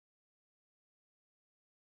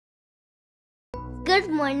Good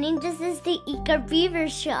morning, this is the Eager Beaver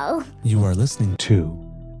Show. You are listening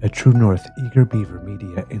to a True North Eager Beaver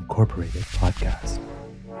Media Incorporated podcast.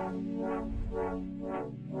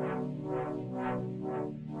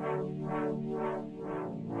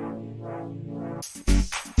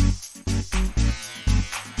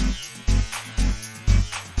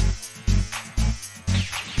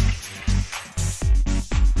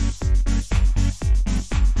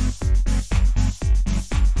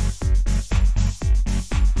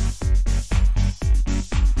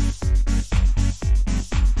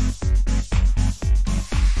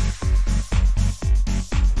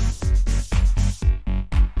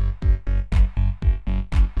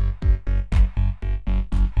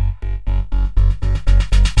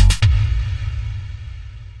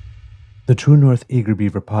 The True North Eager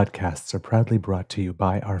Beaver podcasts are proudly brought to you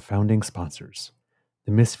by our founding sponsors,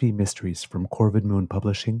 the Misfit Mysteries from Corvid Moon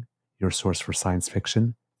Publishing, your source for science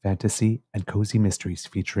fiction, fantasy, and cozy mysteries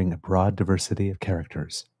featuring a broad diversity of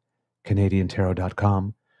characters,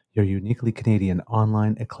 CanadianTarot.com, your uniquely Canadian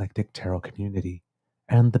online eclectic tarot community,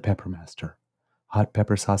 and the Peppermaster, hot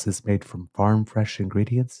pepper sauces made from farm-fresh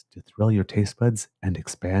ingredients to thrill your taste buds and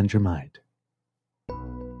expand your mind.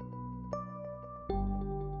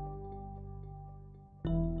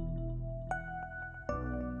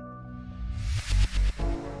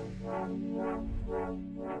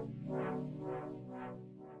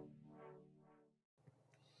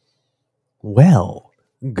 Well,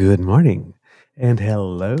 good morning, and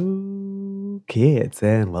hello, kids,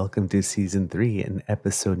 and welcome to Season 3 and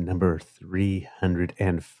episode number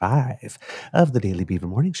 305 of the Daily Beaver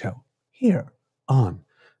Morning Show, here on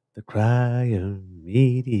the Cryo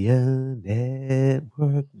Media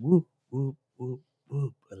Network. Whoop, whoop, whoop,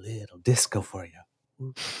 whoop, a little disco for you.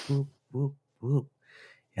 Whoop, whoop, whoop, whoop.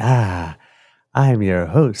 Yeah, I'm your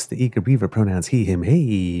host, the Eager Beaver, pronouns he, him,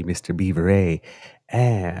 hey, Mr. Beaver A,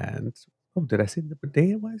 and... oh, did I say what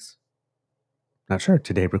day it was? Not sure.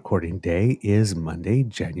 Today recording day is Monday,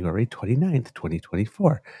 January 29th,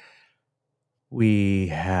 2024. We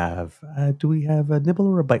have, do we have a nibble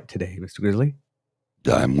or a bite today, Mr. Grizzly?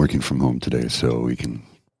 I'm working from home today, so we can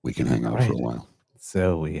hang out for a while.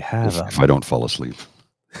 So we have if I don't fall asleep.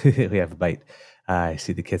 we have a bite. I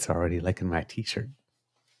see the kids already liking my t-shirt.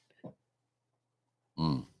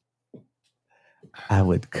 I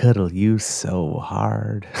would cuddle you so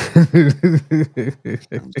hard.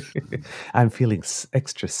 I'm feeling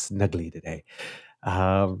extra snuggly today.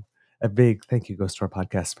 A big thank you goes to our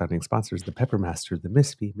podcast founding sponsors, the Peppermaster, the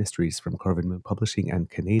Misfit Mysteries from Corvid Moon Publishing, and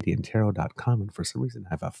CanadianTarot.com. And for some reason, I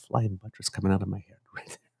have a flying buttress coming out of my head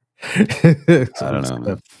right there. So I'm just going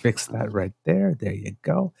to fix that right there. There you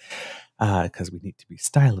go. Because we need to be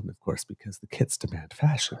styling, of course, because the kids demand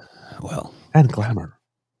fashion. Well, and glamour.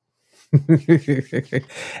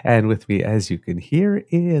 And with me, as you can hear,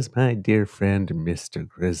 is my dear friend, Mr.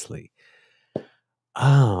 Grizzly.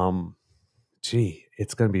 Gee,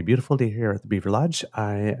 it's going to be a beautiful day here at the Beaver Lodge.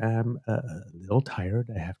 I am a little tired,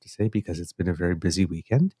 I have to say, because it's been a very busy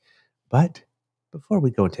weekend. But before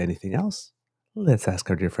we go into anything else, let's ask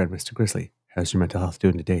our dear friend, Mr. Grizzly, how's your mental health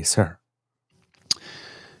doing today, sir?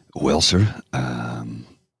 Well, sir,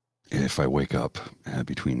 if I wake up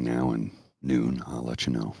between now and noon, I'll let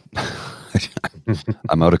you know.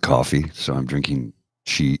 I'm out of coffee, so I'm drinking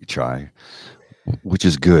chai, which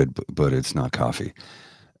is good, but it's not coffee.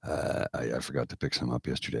 I forgot to pick some up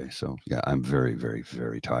yesterday, so yeah, I'm very, very,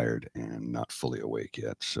 very tired and not fully awake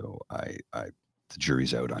yet. So the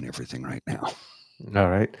jury's out on everything right now. All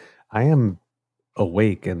right, I am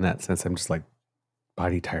awake in that sense. I'm just like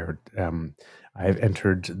body tired. I've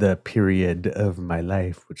entered the period of my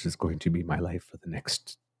life, which is going to be my life for the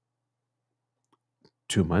next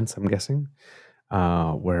 2 months, I'm guessing,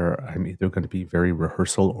 where I'm either going to be very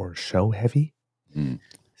rehearsal or show heavy.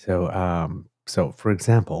 So for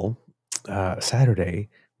example, Saturday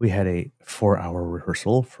we had a 4-hour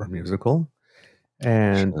rehearsal for a musical,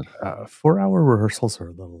 and 4-hour rehearsals are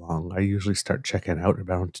a little long. I usually start checking out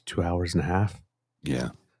around 2 hours and a half.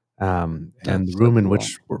 Yeah. And the room in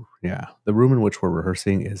which we're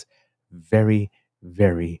rehearsing is very,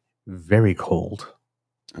 very, very cold.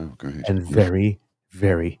 Oh, great. And very,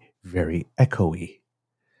 very, very echoey.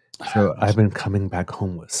 So I've been coming back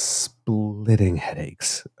home with splitting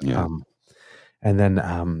headaches. Yeah. And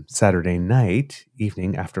then Saturday night,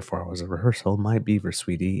 evening, after 4 hours of rehearsal, my Beaver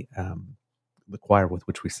Sweetie, the choir with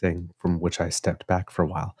which we sing, from which I stepped back for a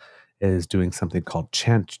while, is doing something called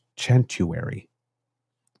Chantuary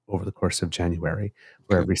over the course of January,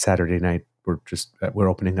 where every Saturday night we're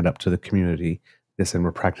opening it up to the community. And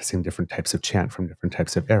we're practicing different types of chant from different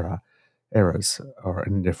types of eras or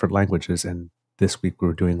in different languages. And this week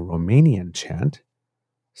we're doing Romanian chant,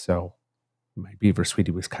 So my beaver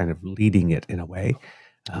sweetie was kind of leading it in a way.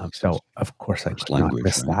 So of course I First could not language,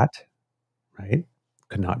 miss right? that. Right?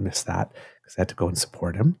 Could not miss that because I had to go and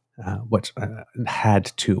support him. Which had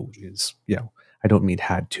to is, I don't mean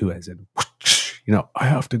had to as in, I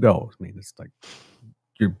have to go. I mean, it's like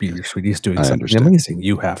your beaver Yes, sweetie is doing I something understand. amazing.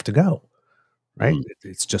 You have to go. Right? Mhm.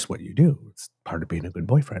 It's just what you do. It's part of being a good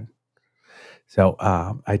boyfriend. So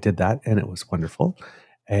I did that, and it was wonderful.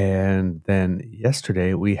 And then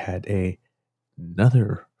yesterday we had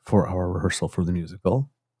another 4-hour rehearsal for the musical,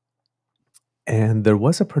 and there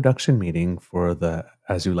was a production meeting for the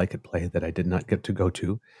As You Like It play that I did not get to go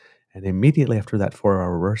to. And immediately after that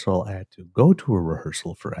 4-hour rehearsal, I had to go to a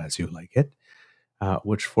rehearsal for As You Like It,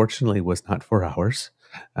 which fortunately was not 4 hours,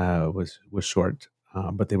 was short,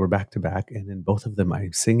 but they were back to back, and in both of them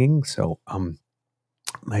I'm singing. So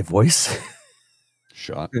my voice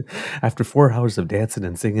Shot. after 4 hours of dancing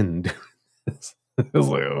and singing and doing this, I was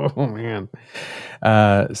like, oh man.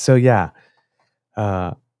 So yeah,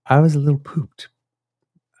 I was a little pooped.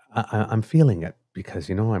 I'm feeling it because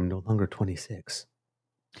I'm no longer 26.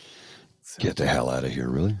 So Get the hell out of here,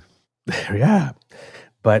 really? yeah,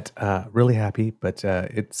 but really happy. But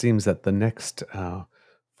it seems that the next 4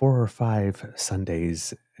 or 5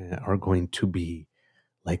 Sundays are going to be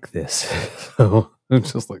like this. So I'm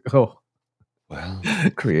just like, oh, Well,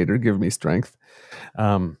 Creator, give me strength.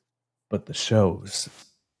 But the shows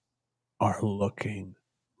are looking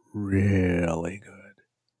really good.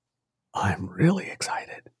 I'm really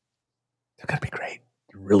excited. They're gonna be great.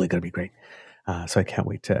 They're really gonna be great. So I can't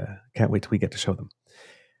wait till we get to show them.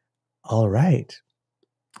 All right.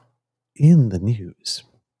 In the news,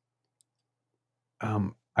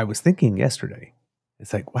 I was thinking yesterday,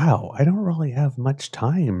 it's like, wow, I don't really have much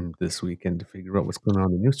time this weekend to figure out what's going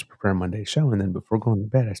on in the news to prepare Monday's show. And then before going to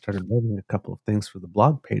bed, I started writing a couple of things for the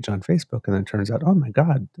blog page on Facebook. And then it turns out, oh my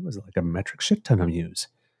God, there was like a metric shit ton of news.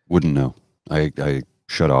 wouldn't know. I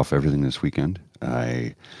shut off everything this weekend.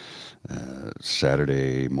 I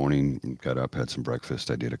Saturday morning got up, had some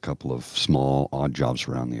breakfast. I did a couple of small odd jobs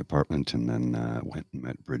around the apartment, and then went and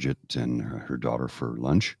met Bridget and her daughter for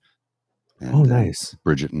lunch. Oh, And nice.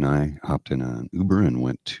 Bridget and I hopped in an Uber and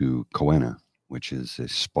went to Coena, which is a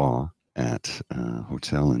spa at a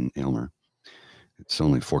hotel in Aylmer. It's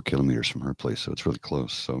only 4 kilometers from her place, so it's really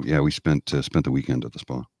close. So yeah, we spent the weekend at the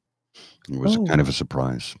spa. It was Oh, kind of a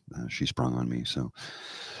surprise. She sprung on me, so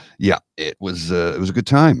yeah, it was a good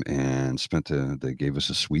time, and they gave us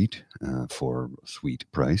a suite for a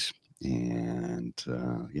sweet price, and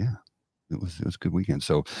yeah, it was a good weekend.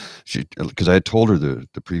 So because I had told her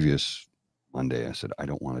the previous Monday, I said I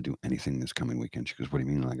don't want to do anything this coming weekend. She goes, "What do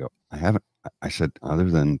you mean?" And I go, "I haven't." I said, other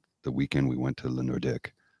than the weekend we went to Le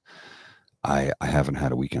Nordic, I haven't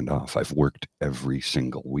had a weekend off. I've worked every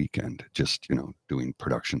single weekend, just doing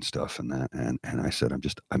production stuff and that. And I said,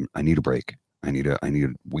 I need a break. I need a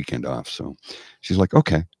weekend off. So she's like,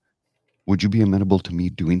 okay, would you be amenable to me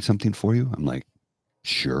doing something for you? I'm like,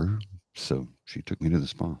 sure. So she took me to the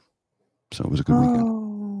spa. So it was a good weekend.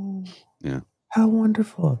 oh, Yeah. how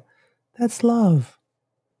wonderful. That's love.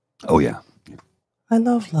 Oh yeah. I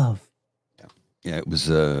love love. Yeah, it was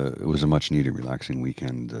a much needed relaxing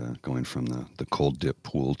weekend, going from the cold dip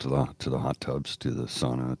pool to the hot tubs to the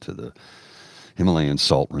sauna to the Himalayan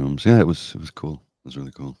salt rooms. Yeah, it was cool. It was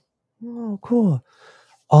really cool. Oh, cool.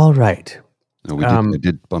 All right. No, I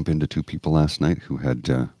did bump into 2 people last night who had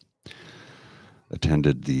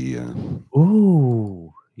attended the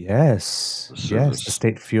Ooh, yes. Yes, the service.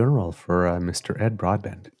 state funeral for Mr. Ed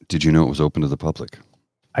Broadbent. Did you know it was open to the public?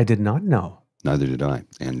 I did not know. Neither did I.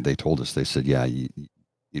 And they told us, they said, yeah,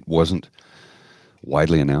 it wasn't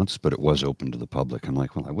widely announced, but it was open to the public. I'm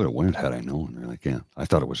like, well, I would have went had I known. They're like, yeah, I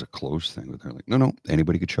thought it was a closed thing. But they're like, no,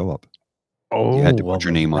 anybody could show up. You Oh, had to well, put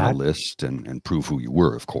your name on a list and prove who you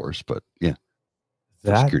were, of course. But yeah, for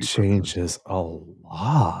that security purposes. changes a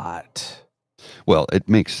lot. Well, it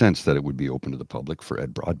makes sense that it would be open to the public for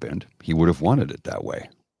Ed Broadbent. He would have wanted it that way.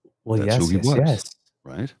 Well, That's who yes, he yes, was, yes.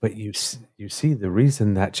 right? But you see, the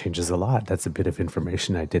reason that changes a lot, that's a bit of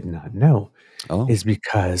information I did not know, Oh, is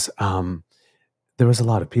because there was a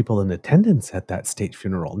lot of people in attendance at that state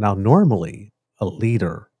funeral. Now, normally, a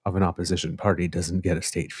leader of an opposition party doesn't get a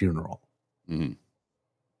state funeral mhm.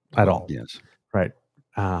 at Well, all, yes, right?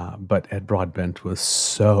 But Ed Broadbent was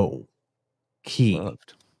so key.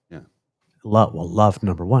 loved. Yeah, Loved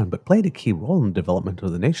number one, but played a key role in the development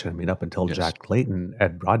of the nation. I mean, up until yes, Jack Clayton,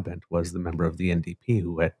 Ed Broadbent was the member of the NDP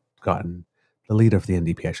who had gotten the leader of the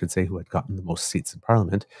NDP, I should say, who had gotten the most seats in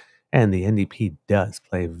Parliament. And the NDP does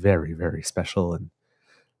play a very, very special and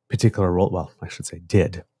particular role. Well, I should say,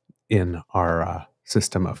 did in our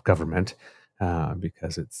system of government.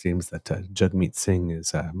 because it seems that Jagmeet Singh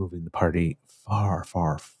is moving the party far,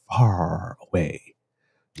 far, far away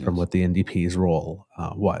from what the NDP's role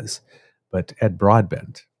was. But Ed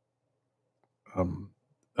Broadbent,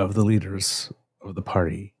 of the leaders of the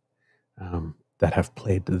party that have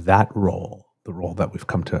played that role, the role that we've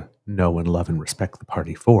come to know and love and respect the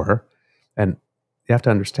party for, and you have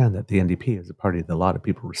to understand that the NDP is a party that a lot of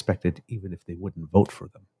people respected even if they wouldn't vote for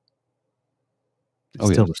them.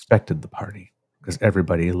 They still respected the party because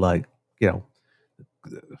everybody liked, the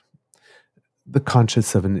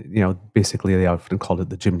conscience of, basically they often called it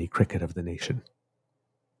the Jiminy Cricket of the nation.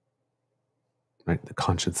 Right? The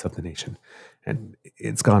conscience of the nation. And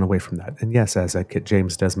it's gone away from that. And yes, as Kit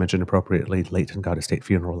James does mention appropriately, Leighton got a state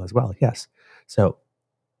funeral as well. Yes. So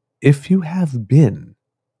if you have been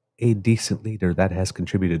a decent leader that has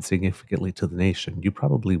contributed significantly to the nation, you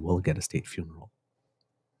probably will get a state funeral.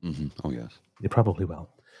 Mm-hmm. Oh, yes. You probably will.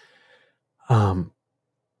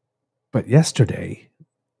 But yesterday,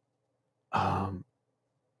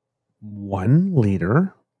 one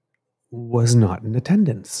leader was not in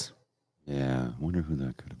attendance. Yeah, I wonder who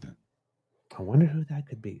that could have been. I wonder who that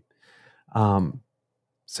could be.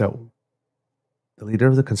 So, the leader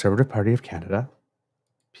of the Conservative Party of Canada,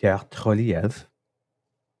 Pierre Troliev,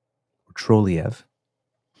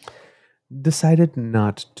 decided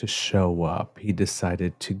not to show up. He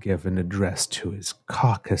decided to give an address to his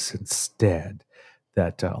caucus instead,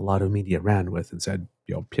 that a lot of media ran with and said,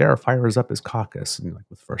 Pierre fires up his caucus. And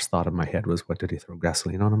the first thought in my head was, what, did he throw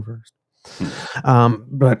gasoline on him first?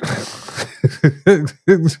 But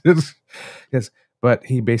yes, but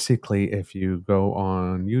he basically, if you go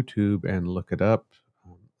on YouTube and look it up, I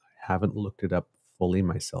haven't looked it up fully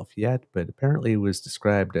myself yet, but apparently it was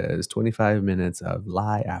described as 25 minutes of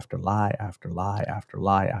lie after lie after lie after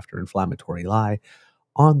lie after inflammatory lie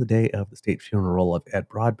on the day of the state funeral of Ed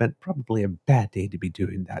Broadbent. Probably a bad day to be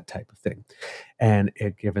doing that type of thing. And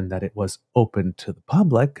given that it was open to the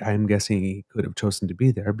public, I'm guessing he could have chosen to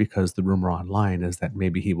be there because the rumor online is that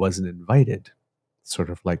maybe he wasn't invited. Sort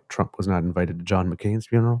of like Trump was not invited to John McCain's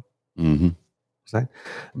funeral. Mm-hmm.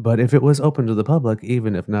 But if it was open to the public,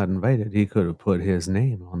 even if not invited, he could have put his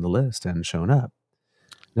name on the list and shown up.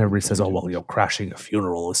 And everybody says, oh, well, crashing a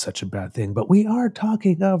funeral is such a bad thing. But we are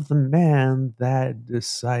talking of the man that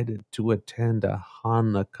decided to attend a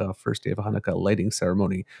first day of Hanukkah lighting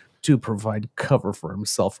ceremony to provide cover for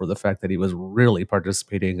himself for the fact that he was really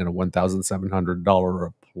participating in a $1,700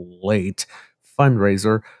 a plate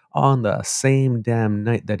fundraiser on the same damn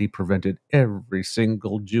night that he prevented every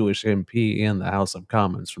single Jewish MP in the House of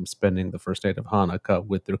Commons from spending the first night of Hanukkah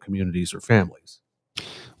with their communities or families.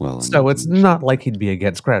 Well, so it's not like he'd be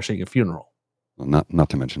against crashing a funeral. Well, not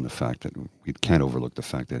to mention the fact that we can't overlook the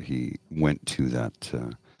fact that he went to that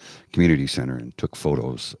community center and took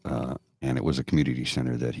photos, and it was a community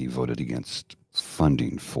center that he voted against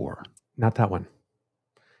funding for. Not that one.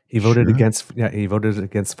 He voted against. Yeah, he voted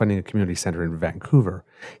against funding a community center in Vancouver.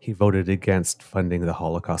 He voted against funding the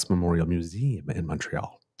Holocaust Memorial Museum in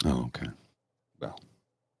Montreal. Oh, okay. Well,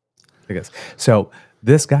 I guess so.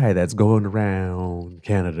 This guy that's going around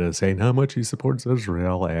Canada saying how much he supports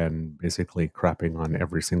Israel and basically crapping on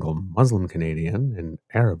every single Muslim Canadian and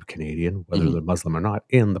Arab Canadian, whether they're Muslim or not,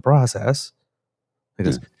 in the process,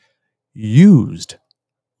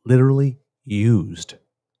 literally used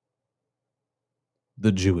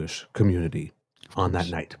the Jewish community on that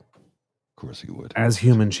night. Of course he would. As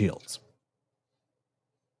human shields.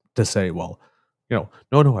 To say, well,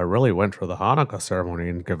 no, I really went to the Hanukkah ceremony,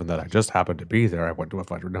 and given that I just happened to be there, I went to a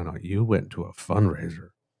fundraiser. No, you went to a fundraiser.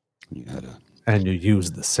 And you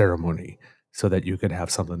used the ceremony so that you could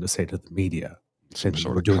have something to say to the media. Say that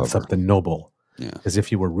you were doing something noble. Because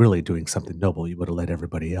if you were really doing something noble, you would have let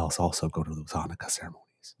everybody else also go to those Hanukkah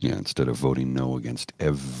ceremonies. Yeah, instead of voting no against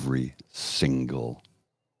every single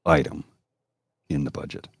item in the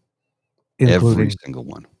budget. Every single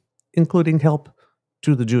one. Including help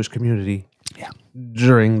to the Jewish community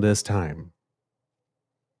during this time.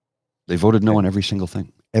 They voted no on every single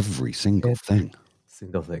thing. Every single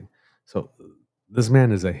thing. So this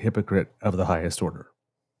man is a hypocrite of the highest order.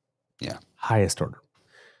 Yeah. Highest order.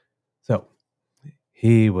 So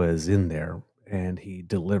he was in there and he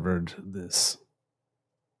delivered this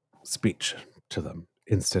speech to them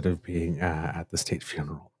instead of being at the state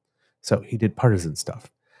funeral. So he did partisan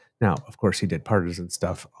stuff. Now, of course, he did partisan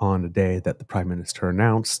stuff on a day that the Prime Minister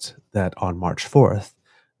announced that on March 4th,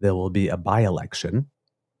 there will be a by-election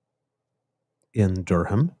in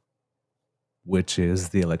Durham, which is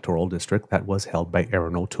the electoral district that was held by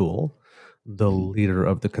Aaron O'Toole, the leader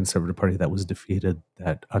of the Conservative Party that was defeated,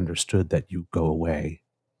 that understood that you go away.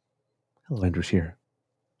 Hello, Andrew Shear.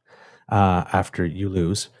 after you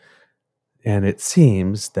lose. And it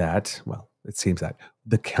seems that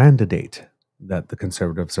the candidate that the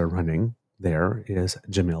Conservatives are running there is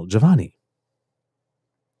Jamil Jivani.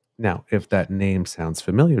 Now, if that name sounds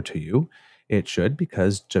familiar to you, it should,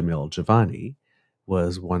 because Jamil Jivani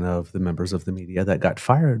was one of the members of the media that got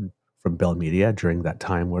fired from Bell Media during that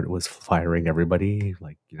time where it was firing everybody.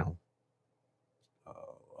 Like,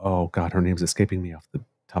 oh God, her name's escaping me off the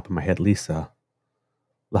top of my head, Lisa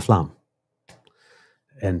Laflamme,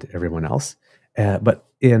 and everyone else. But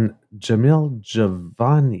in Jamil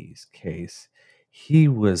Jivani's case, he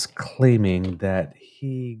was claiming that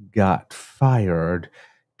he got fired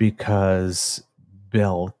because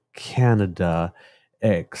Bell Canada,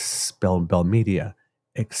 Bell Media,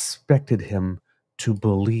 expected him to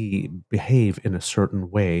behave in a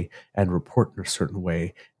certain way and report in a certain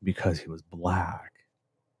way because he was black.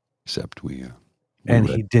 Except we And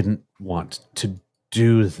read, he didn't want to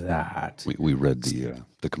do that. we read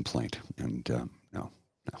the complaint, and no,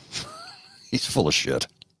 he's full of shit.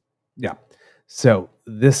 Yeah. So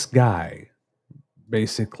this guy,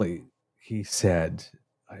 basically, he said,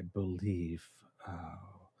 I believe,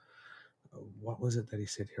 what was it that he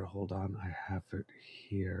said here? Hold on, I have it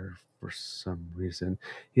here for some reason.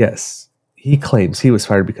 Yes, he claims he was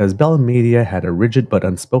fired because Bell Media had a rigid but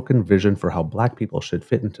unspoken vision for how black people should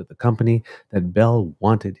fit into the company, that Bell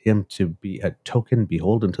wanted him to be a token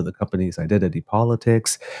beholden to the company's identity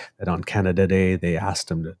politics, that on Canada Day they asked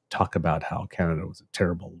him to talk about how Canada was a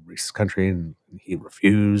terrible racist country, and he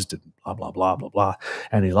refused, and blah, blah, blah, blah, blah.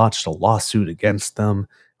 And he launched a lawsuit against them,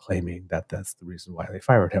 claiming that that's the reason why they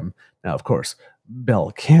fired him. Now, of course, Bell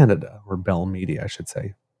Canada, or Bell Media, I should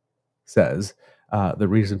say, says the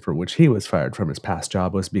reason for which he was fired from his past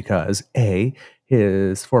job was because A,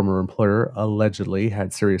 his former employer allegedly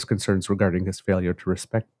had serious concerns regarding his failure to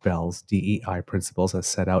respect Bell's DEI principles as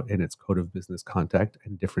set out in its Code of Business Conduct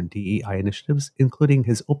and different DEI initiatives, including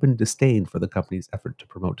his open disdain for the company's effort to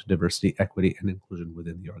promote diversity, equity, and inclusion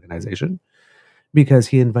within the organization, because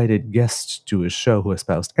he invited guests to his show who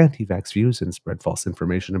espoused anti-vax views and spread false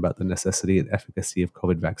information about the necessity and efficacy of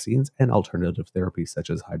COVID vaccines and alternative therapies such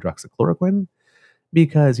as hydroxychloroquine,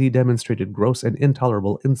 because he demonstrated gross and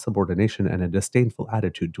intolerable insubordination and a disdainful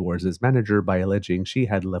attitude towards his manager by alleging she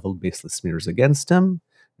had leveled baseless smears against him,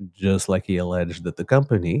 just like he alleged that the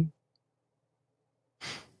company,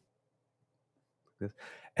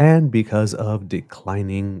 and because of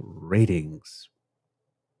declining ratings.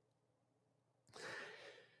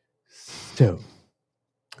 So,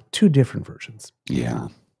 two different versions. Yeah.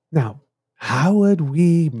 Now, how would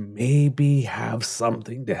we maybe have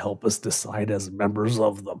something to help us decide as members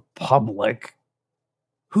of the public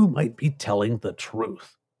who might be telling the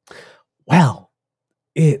truth? Well,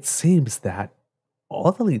 it seems that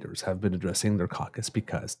all the leaders have been addressing their caucus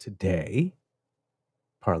because today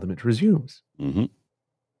Parliament resumes. Mm-hmm.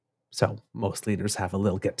 So most leaders have a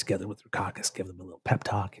little get together with their caucus, give them a little pep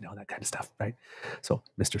talk, that kind of stuff, right? So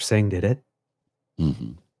Mr. Singh did it.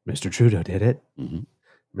 Mm-hmm. Mr. Trudeau did it. Mm-hmm.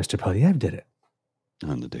 Mr. Poilievre did it.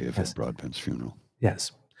 On the day of his Broadbent's funeral.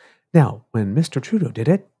 Yes. Now, when Mr. Trudeau did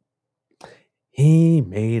it, he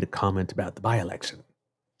made a comment about the by-election.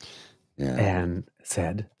 Yeah. And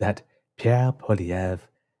said that Pierre Poilievre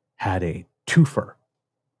had a twofer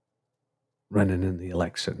running in the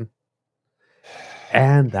election.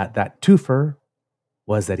 And that twofer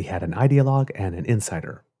was that he had an ideologue and an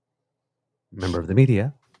insider. Member of the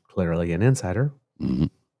media, clearly an insider. Mm-hmm.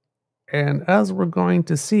 And as we're going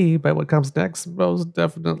to see by what comes next, most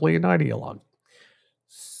definitely an ideologue.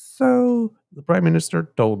 So the Prime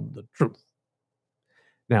Minister told the truth.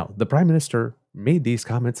 Now, the Prime Minister made these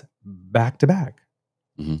comments back to back.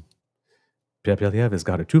 Mm-hmm. Pierre Poilievre has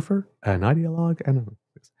got a twofer, an ideologue, and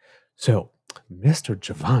so Mr.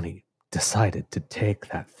 Jivani decided to take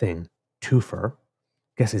that thing twofer.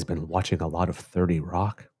 Guess he's been watching a lot of 30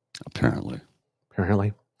 Rock. Apparently.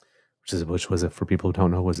 Which was, for people who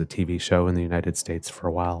don't know, was a TV show in the United States for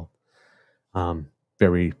a while.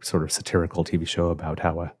 Very sort of satirical TV show about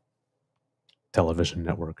how a television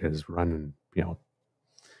network is run,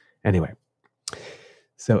 Anyway.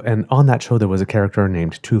 So, and on that show, there was a character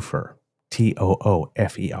named Twofer,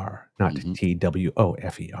 Toofer, not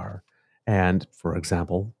Twofer. And for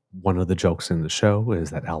example, one of the jokes in the show is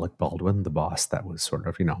that Alec Baldwin, the boss that was sort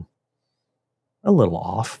of, a little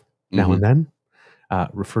off now and then,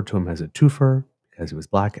 referred to him as a twofer because he was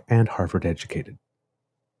black and Harvard educated.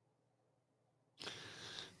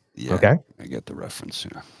 Yeah, okay? I get the reference.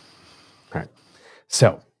 Yeah. All right.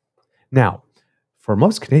 So now, for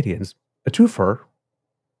most Canadians, a twofer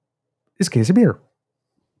is a case of beer.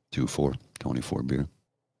 24 beer.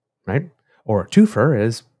 Right? Or a twofer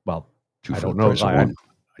is, well, Two I for don't the know. price of one.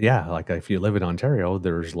 Yeah, like if you live in Ontario,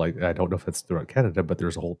 there's like, I don't know if it's throughout Canada, but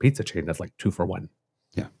there's a whole pizza chain that's like 2 for 1.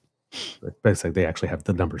 Yeah. Basically, they actually have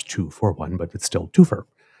the numbers 2 for 1, but it's still Twofer,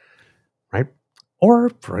 right?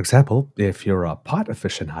 Or, for example, if you're a pot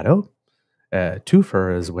aficionado,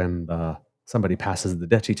 Twofer is when somebody passes the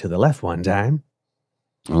Dutchie to the left one time.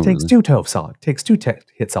 Oh, Takes really? 2 toes off. Takes 2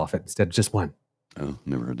 hits off it instead of just 1. Oh,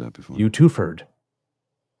 never heard that before. You Twofered.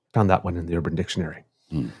 Found that one in the Urban Dictionary.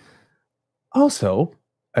 Hmm. Also,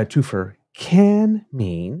 a Twofer can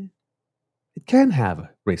mean, it can have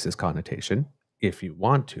a racist connotation if you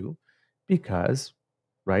want to, because,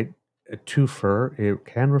 right, a Twofer, it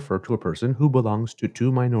can refer to a person who belongs to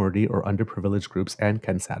 2 minority or underprivileged groups and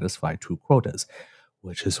can satisfy 2 quotas,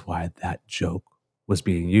 which is why that joke was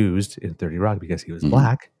being used in 30 Rock, because he was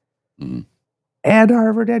black and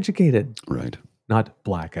Harvard educated. Right. Not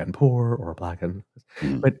black and poor or black and...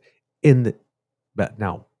 But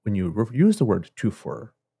now, when you use the word Twofer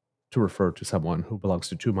to refer to someone who belongs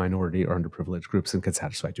to 2 minority or underprivileged groups and can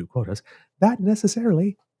satisfy 2 quotas, that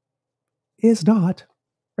necessarily is not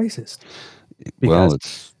racist. Well,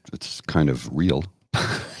 it's kind of real.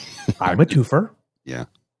 I'm a Twofer. Yeah.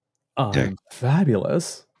 I'm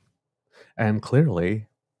fabulous. And clearly,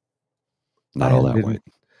 Not all that white.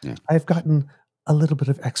 Yeah. I've gotten a little bit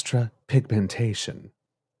of extra pigmentation.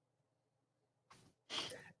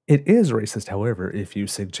 It is racist, however, if you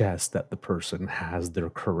suggest that the person has their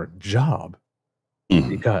current job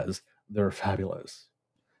because they're fabulous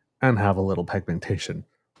and have a little pigmentation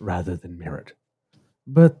rather than merit.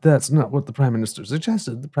 But that's not what the Prime Minister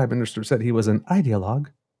suggested. The Prime Minister said he was an ideologue.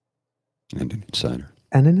 And an insider.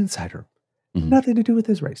 And an insider. Nothing to do with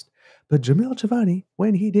his race. But Jamil Jivani,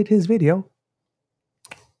 when he did his video,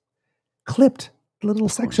 clipped the little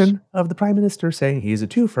section of the Prime Minister saying he's a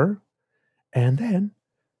Twofer, and then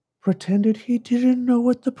pretended he didn't know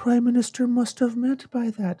what the Prime Minister must have meant by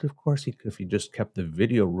that. Of course, if he just kept the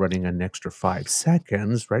video running an extra 5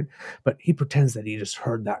 seconds, right? But he pretends that he just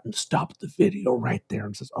heard that and stopped the video right there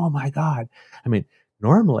and says, oh my God. I mean,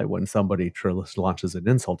 normally when somebody launches an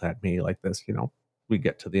insult at me like this, we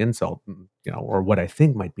get to the insult, and, or what I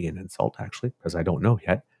think might be an insult, actually, because I don't know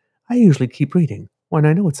yet. I usually keep reading. When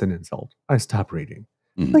I know it's an insult, I stop reading.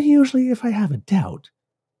 But usually if I have a doubt,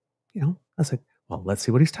 I was like, well, let's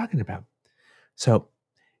see what he's talking about. So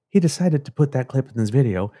he decided to put that clip in this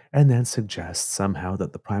video and then suggest somehow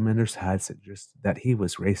that the Prime Minister had suggested that he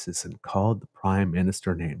was racist and called the Prime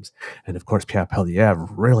Minister names. And of course, Pierre Poilievre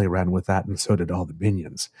really ran with that, and so did all the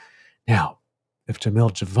minions. Now, if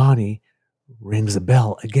Jamil Jivani rings a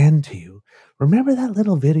bell again to you, remember that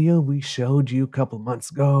little video we showed you a couple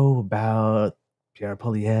months ago about Pierre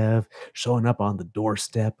Poilievre showing up on the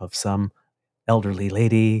doorstep of some elderly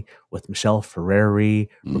lady with Michelle Ferreri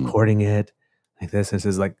recording it like this, and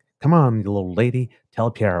says like, come on, you little lady,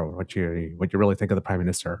 tell Pierre what you really think of the Prime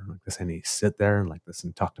Minister, like this. And he sit there and like this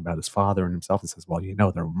and talked about his father and himself and says, well,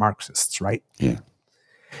 they're Marxists, right? Yeah.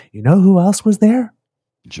 You know who else was there?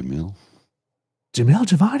 Jamil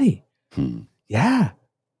Jivani. Yeah.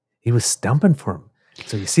 He was stumping for him.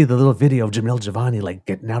 So you see the little video of Jamil Jivani like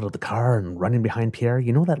getting out of the car and running behind Pierre.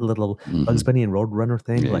 You know that little Bugs Bunny and Roadrunner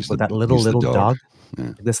thing, like with that little dog,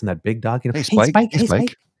 like this and that big dog. Hey, Spike, hey,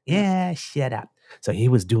 Spike. Yeah, shut up. So he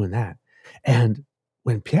was doing that, and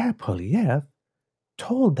when Pierre Poilievre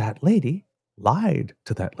told that lady, lied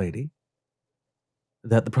to that lady,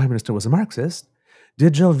 that the Prime Minister was a Marxist,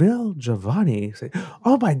 did Jamil Jivani say,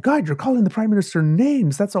 "Oh my God, you're calling the Prime Minister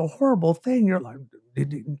names? That's a horrible thing." You're like,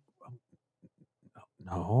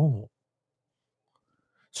 no.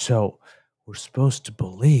 So we're supposed to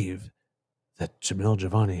believe that Jamil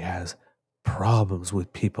Jivani has problems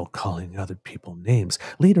with people calling other people names,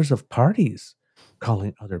 leaders of parties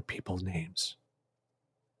calling other people names.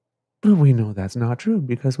 But we know that's not true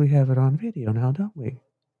because we have it on video now, don't we?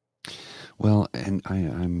 Well, and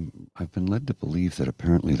I've been led to believe that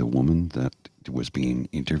apparently the woman that was being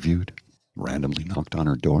interviewed randomly knocked on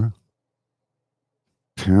her door.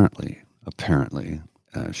 Apparently,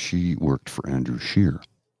 she worked for Andrew Scheer.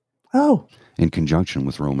 Oh. In conjunction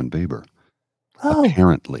with Roman Baber. Oh.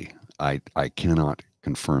 Apparently. I cannot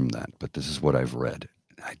confirm that, but this is what I've read.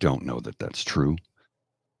 I don't know that that's true,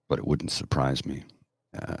 but it wouldn't surprise me.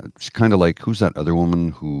 It's kind of like, who's that other woman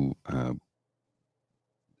who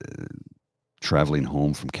traveling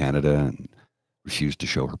home from Canada and refused to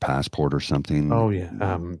show her passport or something? Oh,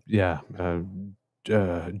 yeah.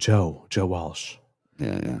 Joe Walsh.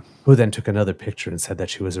 Yeah. Who then took another picture and said that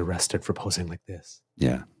she was arrested for posing like this.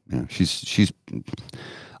 Yeah. She's.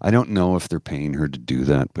 I don't know if they're paying her to do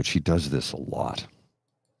that, but she does this a lot.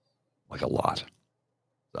 Like a lot.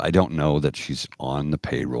 I don't know that she's on the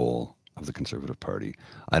payroll of the Conservative Party.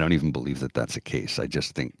 I don't even believe that that's a case. I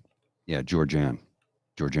just think, yeah, Georgianne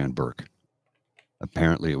Burke.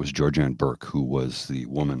 Apparently, it was Georgianne Burke who was the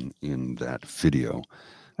woman in that video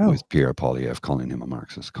with Pierre Poilievre calling him a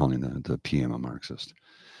Marxist, calling the PM a Marxist.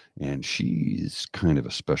 And she's kind of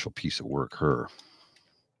a special piece of work, her.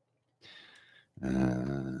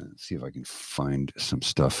 Let's see if I can find some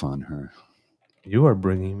stuff on her. You are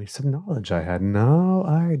bringing me some knowledge. I had no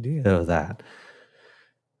idea of that.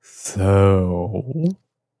 So,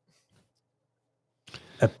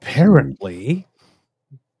 apparently,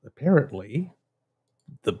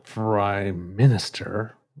 the Prime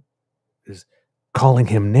Minister is calling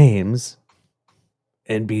him names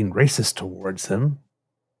and being racist towards him,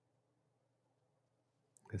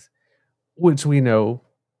 which we know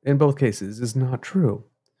in both cases is not true.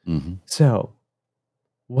 Mm-hmm. So,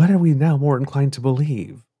 what are we now more inclined to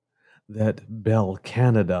believe? That Bell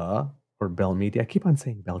Canada or Bell Media, I keep on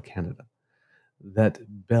saying Bell Canada, that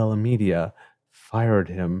Bell Media fired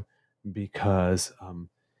him because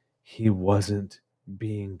he wasn't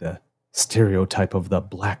being the stereotype of the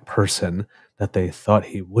black person that they thought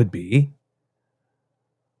he would be,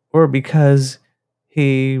 or because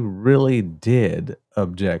he really did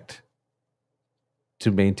object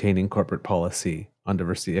to maintaining corporate policy on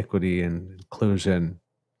diversity, equity, and inclusion,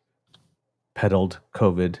 peddled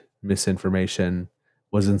COVID misinformation,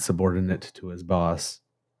 was insubordinate to his boss,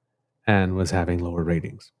 and was having lower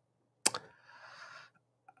ratings.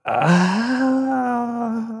 Oh,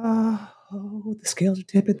 the scales are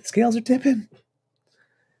tipping. The scales are tipping.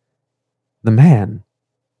 The man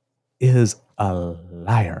is a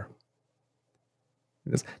liar.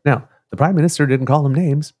 Now, the Prime Minister didn't call him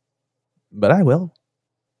names, but I will.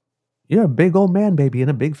 You're a big old man baby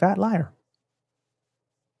and a big fat liar.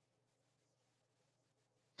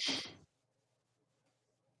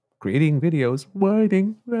 Creating videos,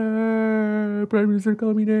 whining, Prime Minister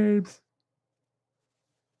call me names.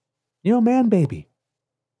 You're a man baby.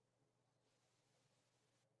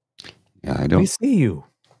 Yeah, I don't. We see you.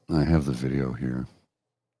 I have the video here.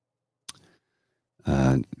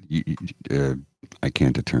 I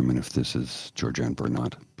can't determine if this is Georgianne Burke or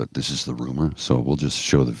not, but this is the rumor. So we'll just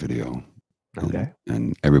show the video. Okay.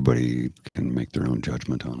 And everybody can make their own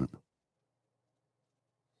judgment on it.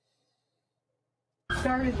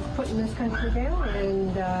 Started putting this country down,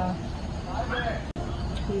 and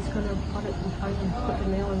he's going to put it and try and put the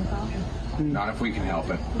nail in the coffin. Not if we can help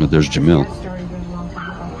it. But there's Jamil.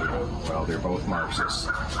 Well, they're both Marxists.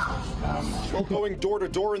 Well, going door to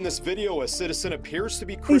door in this video, a citizen appears to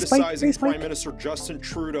be criticizing Prime Minister Justin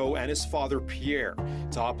Trudeau and his father Pierre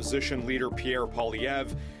to opposition leader Pierre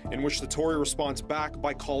Poilievre, in which the Tory responds back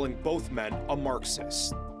by calling both men a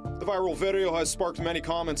Marxist. The viral video has sparked many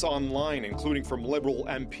comments online, including from Liberal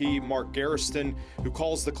MP Mark Garriston, who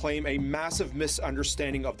calls the claim a massive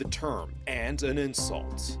misunderstanding of the term and an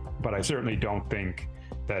insult. But I certainly don't think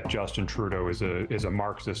that Justin Trudeau is a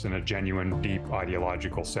Marxist in a genuine, deep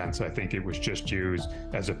ideological sense. I think it was just used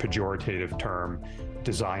as a pejorative term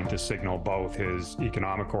designed to signal both his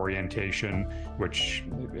economic orientation, which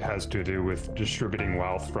has to do with distributing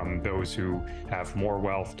wealth from those who have more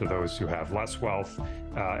wealth to those who have less wealth,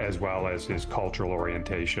 as well as his cultural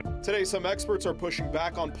orientation. Today, some experts are pushing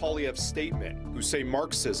back on Poilievre's statement, who say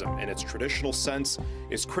Marxism, in its traditional sense,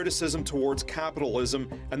 is criticism towards capitalism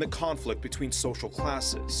and the conflict between social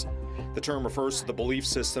classes. The term refers to the belief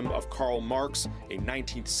system of Karl Marx, a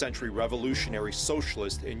 19th century revolutionary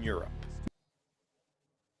socialist in Europe.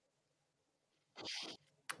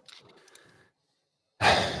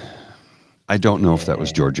 I don't know if that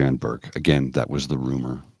was Georgianne Burke. Again, that was the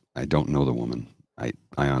rumor. I don't know the woman. I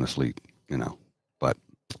honestly, but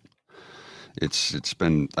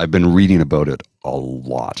I've been reading about it a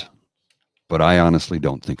lot, but I honestly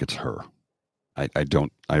don't think it's her. I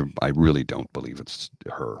really don't believe it's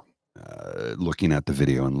her. Looking at the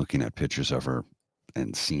video and looking at pictures of her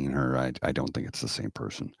and seeing her, I don't think it's the same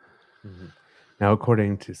person. Mm-hmm. Now,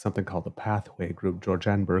 according to something called the Pathway Group,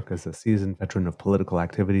 Georgianne Burke is a seasoned veteran of political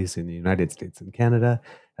activities in the United States and Canada,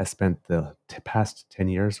 has spent the past 10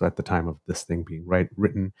 years, at the time of this thing being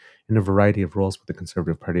written, in a variety of roles with the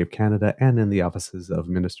Conservative Party of Canada and in the offices of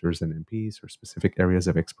ministers and MPs. Her specific areas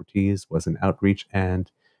of expertise was in outreach to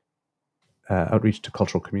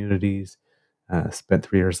cultural communities, spent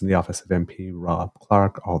 3 years in the office of MP Rob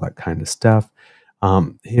Clark, all that kind of stuff.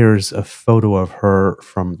 Here's a photo of her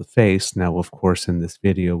from the face. Now, of course, in this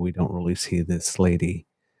video, we don't really see this lady.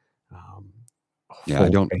 Yeah, I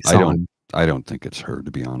don't think it's her,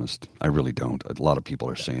 to be honest. I really don't. A lot of people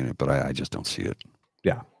are saying it, but I just don't see it.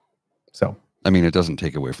 Yeah. So, I mean, it doesn't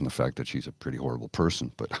take away from the fact that she's a pretty horrible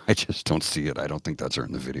person, but I just don't see it. I don't think that's her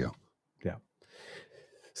in the video. Yeah.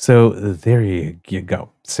 So there you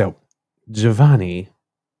go. So Jivani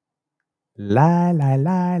lied.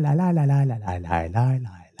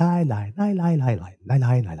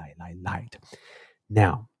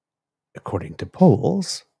 Now, according to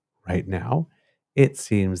polls, right now, it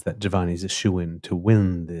seems that Jivani's a shoo-in to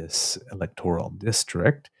win this electoral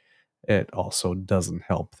district. It also doesn't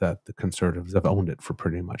help that the Conservatives have owned it for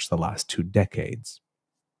pretty much the last 2 decades.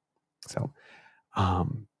 So,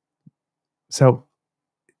 so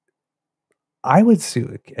I would see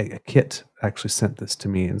a Kit actually sent this to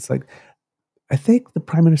me, and it's like, I think the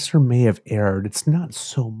Prime Minister may have erred. It's not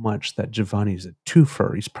so much that Jivani's a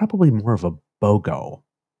twofer. He's probably more of a BOGO.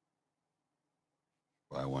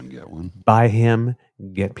 Buy one, get one. Buy him,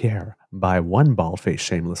 get Pierre. Buy one bald-faced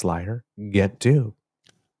shameless liar, get two.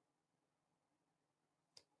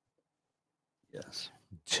 Yes.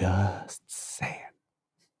 Just saying.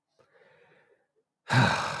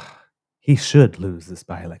 He should lose this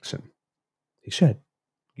by-election. He should,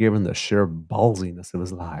 given the sheer ballsiness of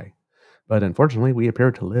his lie. But unfortunately, we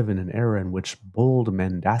appear to live in an era in which bold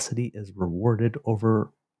mendacity is rewarded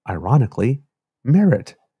over, ironically,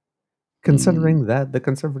 merit. Considering that the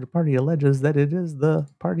Conservative Party alleges that it is the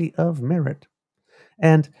party of merit.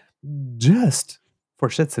 And just for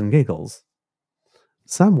shits and giggles,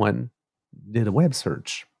 someone did a web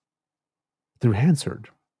search through Hansard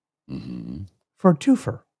for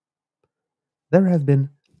Twofer. There have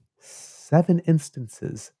been 7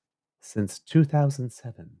 instances since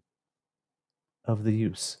 2007 of the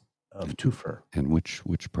use of Twofer. And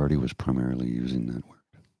which party was primarily using that word?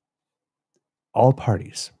 All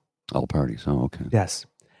parties. All parties. Oh, okay. Yes.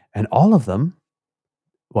 And all of them,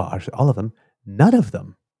 well, actually all of them, none of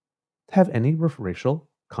them have any racial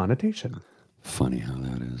connotation. Funny how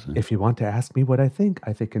that is. Eh? If you want to ask me what I think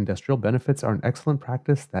industrial benefits are an excellent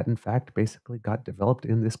practice that, in fact, basically got developed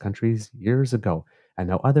in this country years ago. And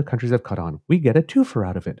now other countries have caught on. We get a twofer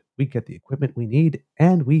out of it. We get the equipment we need,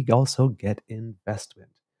 and we also get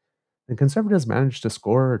investment. The Conservatives managed to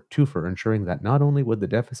score a twofer, ensuring that not only would the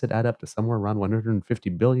deficit add up to somewhere around 150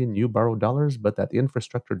 billion new borrowed dollars, but that the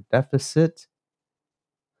infrastructure deficit,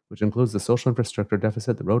 which includes the social infrastructure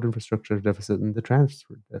deficit, the road infrastructure deficit, and the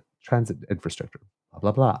transit infrastructure, blah,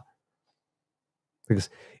 blah, blah. Because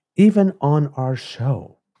even on our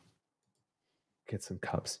show, Kits and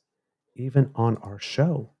Kubs, even on our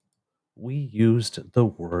show, we used the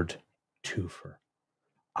word twofer.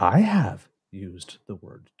 I have used the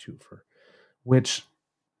word twofer, which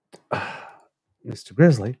Mr.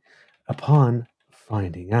 Grizzly, upon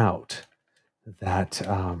finding out that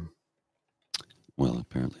well,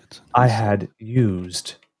 apparently it's I had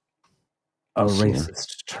used a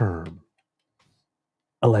racist term,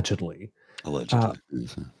 allegedly,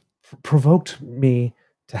 provoked me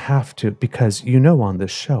to have to, because on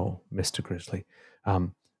this show, Mr. Grizzly,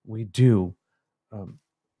 we do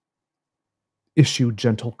issue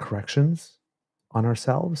gentle corrections on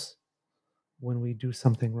ourselves when we do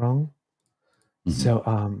something wrong.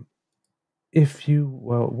 So if you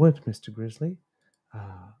would, Mr. Grizzly,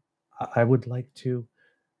 I would like to,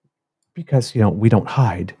 because, we don't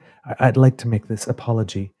hide, I'd like to make this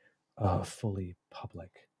apology fully public.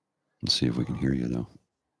 Let's see if we can hear you, though.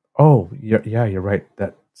 Oh, yeah, you're right.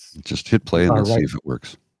 Just hit play and let's see if it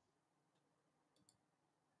works.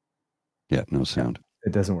 Yeah, no sound.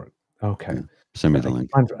 It doesn't work. Okay. Yeah. Send me the link.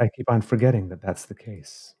 I keep on forgetting that that's the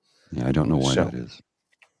case. Yeah, I don't know why that is.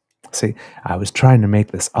 See, I was trying to make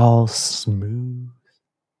this all smooth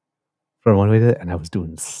for one way to, and I was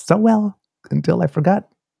doing so well until I forgot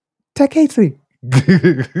to KC.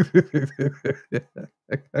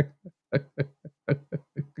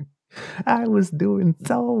 I was doing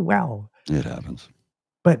so well. It happens.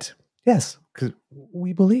 But yes, because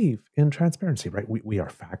we believe in transparency, right? We are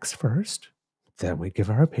facts first, then we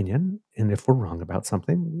give our opinion, and if we're wrong about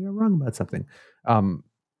something, we are wrong about something.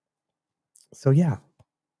 So yeah.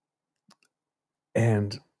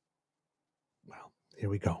 And, well, here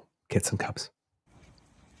we go. Kits and Kubs.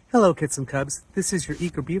 Hello, Kits and Kubs. This is your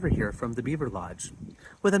eager beaver here from the Beaver Lodge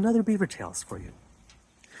with another Beaver Tales for you.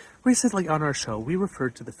 Recently on our show, we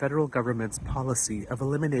referred to the federal government's policy of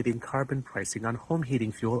eliminating carbon pricing on home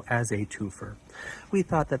heating fuel as a twofer. We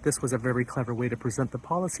thought that this was a very clever way to present the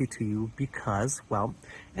policy to you because, well,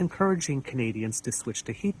 encouraging Canadians to switch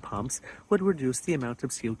to heat pumps would reduce the amount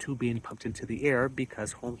of CO2 being pumped into the air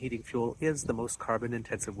because home heating fuel is the most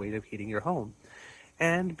carbon-intensive way of heating your home.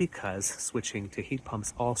 And because switching to heat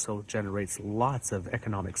pumps also generates lots of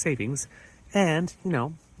economic savings, and,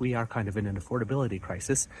 we are kind of in an affordability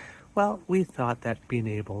crisis, well, we thought that being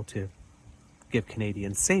able to give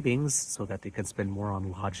Canadians savings so that they can spend more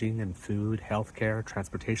on lodging and food, healthcare,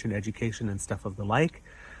 transportation, education, and stuff of the like,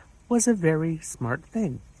 was a very smart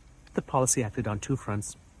thing. The policy acted on two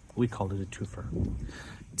fronts. We called it a twofer.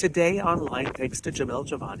 Today online, thanks to Jamil,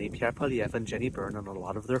 Jivani, Pierre Poliev, and Jenny Byrne and a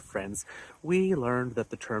lot of their friends, we learned that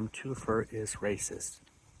the term twofer is racist.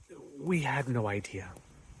 We had no idea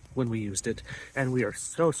when we used it, and we are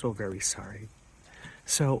so very sorry.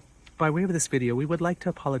 So, by way of this video, we would like to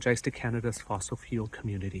apologize to Canada's fossil fuel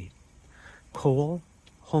community. Coal,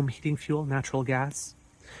 home heating fuel, natural gas.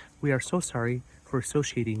 We are so sorry for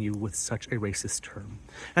associating you with such a racist term.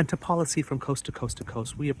 And to policy from coast to coast to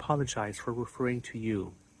coast, we apologize for referring to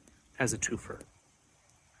you as a twofer.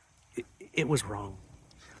 It was wrong.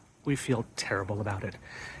 We feel terrible about it.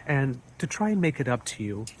 And to try and make it up to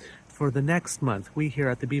you, for the next month, we here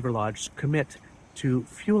at the Beaver Lodge commit to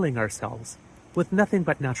fueling ourselves with nothing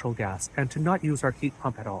but natural gas and to not use our heat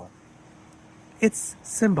pump at all. It's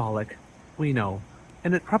symbolic, we know,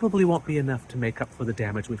 and it probably won't be enough to make up for the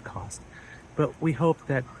damage we've caused. But we hope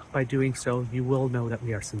that by doing so, you will know that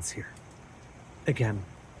we are sincere. Again,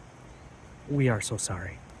 we are so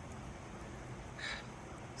sorry.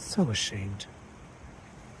 So ashamed.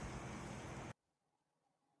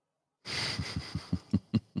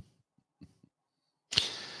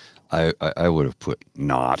 I would have put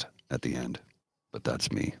not at the end, but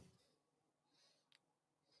that's me.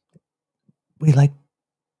 We like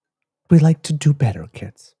to do better,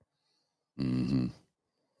 kids. Mm-hmm.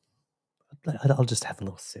 I'll just have a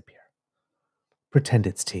little sip here. Pretend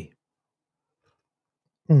it's tea.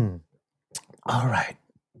 All right.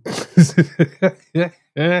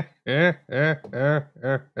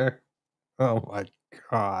 Oh my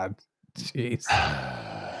God. Jeez.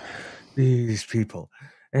 These people.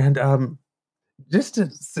 And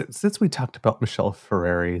since we talked about Michelle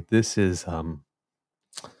Ferreri, this is I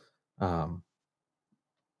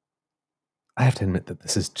have to admit that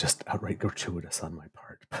this is just outright gratuitous on my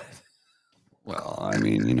part. Well, I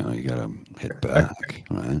mean, you know, you gotta hit back,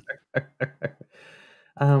 right?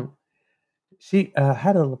 She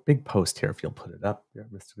had a big post here, if you'll put it up here,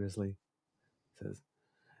 Mr. Grizzly. It says,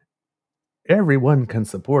 everyone can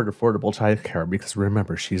support affordable childcare because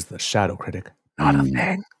remember, she's the shadow critic, not a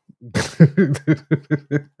thing.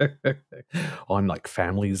 On like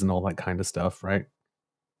families and all that kind of stuff, right?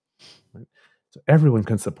 So everyone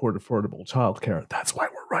can support affordable childcare. That's why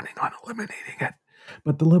we're running on eliminating it.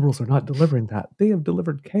 But the liberals are not delivering that. They have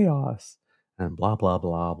delivered chaos. And blah, blah,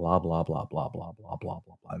 blah, blah, blah, blah, blah, blah, blah, blah,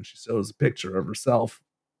 blah, blah. And she shows a picture of herself.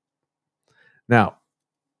 Now,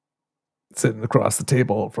 sitting across the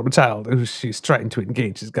table from a child who she's trying to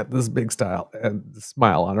engage. She's got this big smile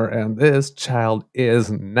on her, and this child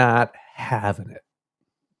is not having it.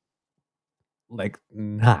 Like,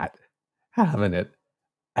 not having it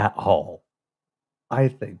at all. I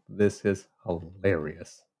think this is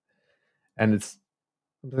hilarious. And it's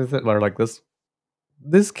like this.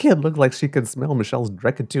 This kid looked like she could smell Michelle's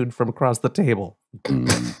drecitude from across the table.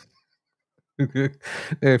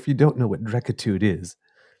 If you don't know what drecitude is,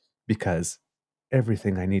 because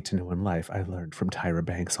everything I need to know in life I learned from Tyra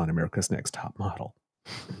Banks on America's Next Top Model.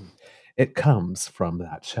 It comes from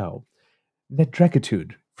that show.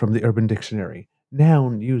 Nedrecitude from the Urban Dictionary.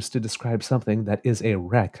 Noun used to describe something that is a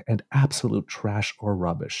wreck and absolute trash or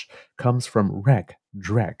rubbish. Comes from wreck,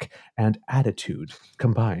 dreck, and attitude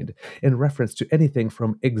combined, in reference to anything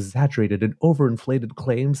from exaggerated and overinflated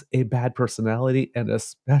claims, a bad personality, and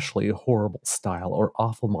especially horrible style or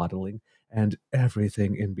awful modeling, and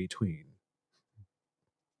everything in between.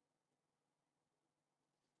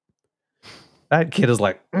 That kid is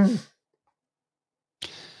like,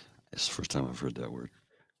 It's the first time I've heard that word.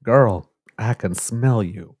 girl, I can smell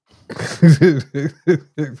you.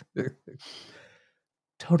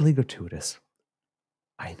 Totally gratuitous.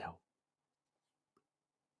 I know.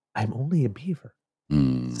 I'm only a beaver.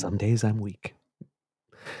 Some days I'm weak.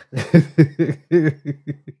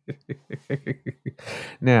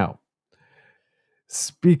 Now,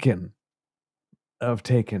 speaking of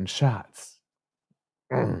taking shots,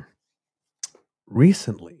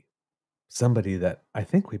 recently, somebody that I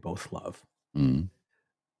think we both love,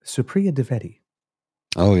 Supriya Suplex.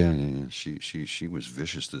 Oh yeah. She was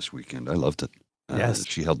vicious this weekend. I loved it. Yes,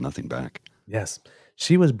 she held nothing back. Yes,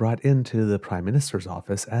 she was brought into the Prime Minister's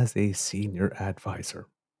office as a senior advisor,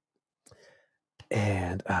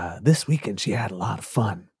 and this weekend she had a lot of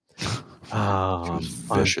fun. She was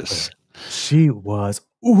vicious. She was.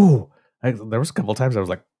 Ooh, there was a couple of times I was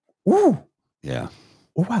like, ooh, yeah,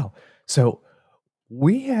 oh, wow. So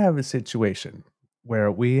we have a situation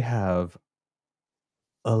where we have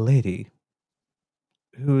a lady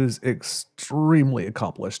who's extremely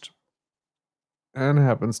accomplished and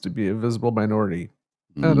happens to be a visible minority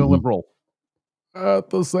and a liberal at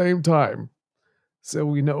the same time. So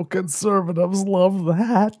we know conservatives love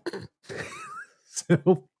that.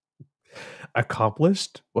 So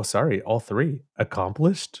accomplished, well, sorry, all three.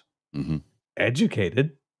 Accomplished,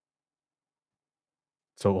 educated.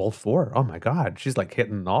 So all four. Oh my God. She's like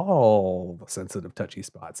hitting all the sensitive, touchy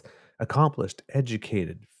spots. Accomplished,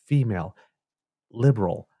 educated, female,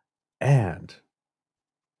 liberal, and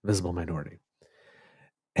visible minority.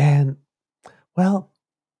 And, well,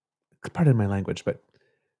 pardon my language, but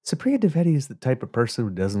Supriya Dwivedi is the type of person who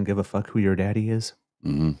doesn't give a fuck who your daddy is.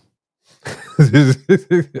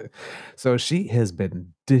 So she has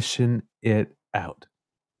been dishing it out.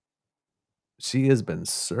 She has been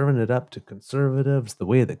serving it up to conservatives the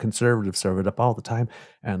way that conservatives serve it up all the time.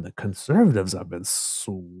 And the conservatives have been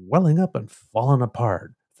swelling up and falling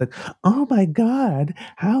apart. It's like, oh my God,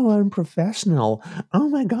 how unprofessional. Oh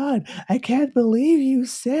my God, I can't believe you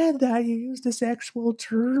said that. You used a sexual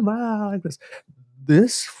term like this.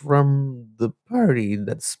 This from the party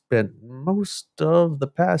that spent most of the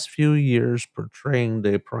past few years portraying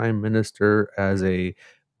the prime minister as a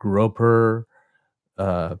groper,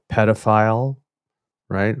 pedophile,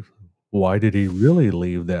 right? Why did he really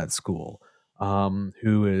leave that school?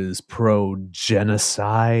 Who is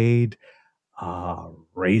pro-genocide,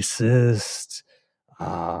 racist,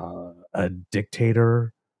 a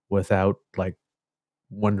dictator without, like,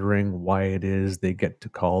 wondering why it is they get to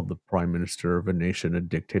call the prime minister of a nation a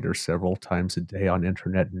dictator several times a day on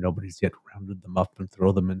internet, and nobody's yet rounded them up and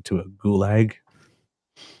throw them into a gulag.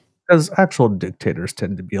 Because actual dictators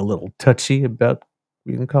tend to be a little touchy about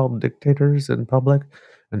being called dictators in public,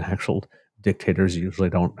 and actual dictators usually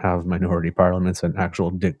don't have minority parliaments, and actual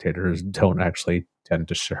dictators don't actually tend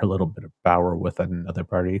to share a little bit of power with another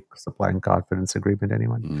party supplying confidence agreement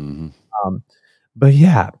anyway. But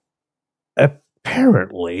yeah,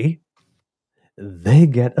 apparently they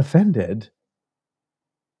get offended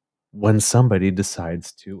when somebody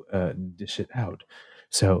decides to dish it out.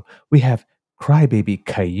 So we have crybaby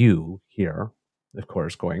Caillou here, of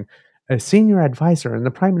course, going, a senior advisor in the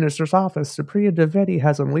Prime Minister's office, Supriya Dwivedi,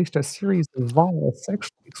 has unleashed a series of vile,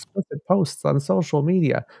 sexually explicit posts on social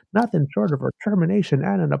media. Nothing short of her termination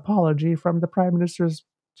and an apology from the Prime Minister's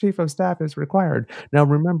chief of staff is required. Now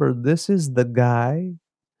remember, this is the guy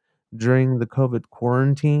during the COVID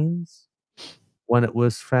quarantines when it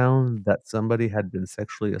was found that somebody had been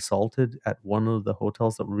sexually assaulted at one of the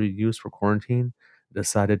hotels that were used for quarantine,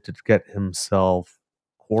 decided to get himself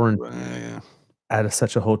quarantined at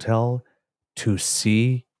such a hotel to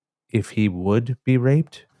see if he would be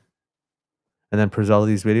raped, and then present all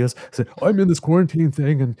these videos. Said, "I'm in this quarantine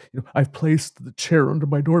thing, and I've placed the chair under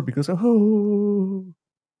my door because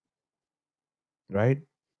right."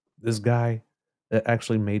 This guy that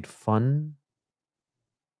actually made fun,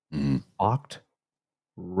 mocked,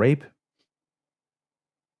 rape.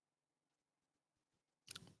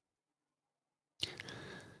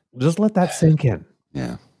 Just let that sink in.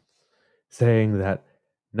 Yeah. Saying that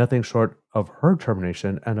nothing short of her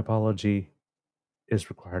termination and apology is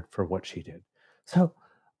required for what she did. So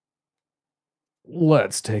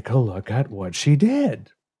let's take a look at what she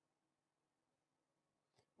did.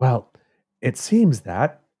 Well, it seems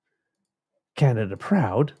that Canada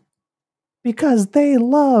Proud, because they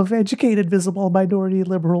love educated, visible, minority,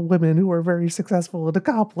 liberal women who are very successful and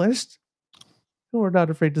accomplished, who are not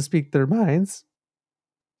afraid to speak their minds.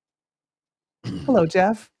 Hello,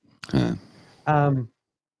 Jeff.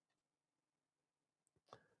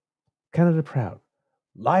 Canada Proud.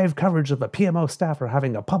 Live coverage of a PMO staffer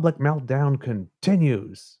having a public meltdown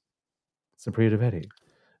continues. Supriya Dwivedi.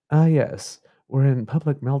 Yes. Wherein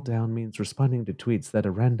public meltdown means responding to tweets that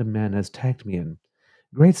a random man has tagged me in.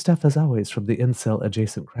 Great stuff as always from the incel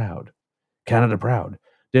adjacent crowd. Canada Proud.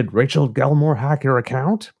 Did Rachel Gelmore hack your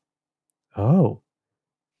account? Oh.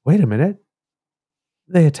 Wait a minute.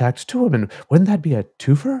 They attacked two women. Wouldn't that be a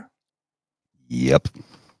twofer? Yep.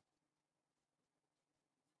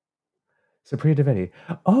 Supriya Dwivedi.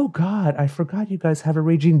 Oh God, I forgot you guys have a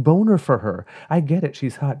raging boner for her. I get it,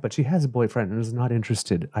 she's hot, but she has a boyfriend and is not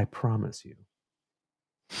interested. I promise you.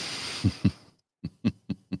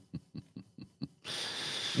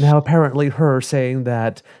 Now, apparently, her saying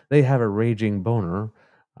that they have a raging boner,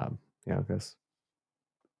 because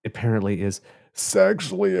apparently is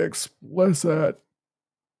sexually explicit.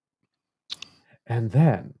 And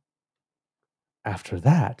then, after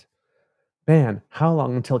that, man, how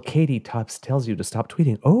long until Katie Tops tells you to stop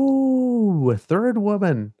tweeting? Oh, a third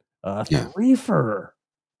woman, a threefer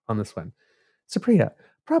on this one. Supriya,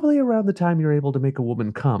 probably around the time you're able to make a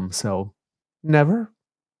woman come, so never?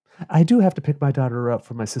 I do have to pick my daughter up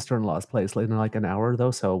from my sister-in-law's place in like an hour,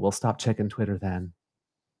 though, so we'll stop checking Twitter then.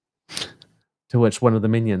 To which one of the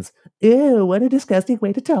minions, ew, what a disgusting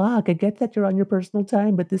way to talk. I get that you're on your personal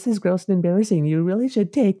time, but this is gross and embarrassing. You really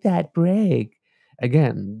should take that break.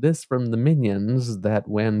 Again, this from the minions that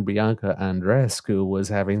when Bianca Andreescu was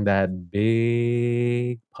having that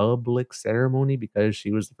big public ceremony because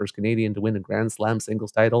she was the first Canadian to win a Grand Slam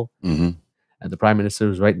singles title, Mm-hmm. and the Prime Minister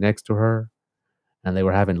was right next to her, and they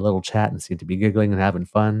were having a little chat and seemed to be giggling and having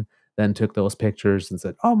fun, then took those pictures and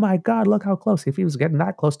said, oh my God, look how close. If he was getting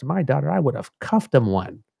that close to my daughter, I would have cuffed him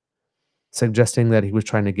one. Suggesting that he was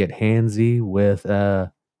trying to get handsy with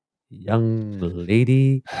a young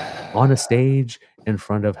lady on a stage in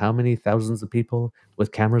front of how many thousands of people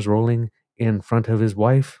with cameras rolling in front of his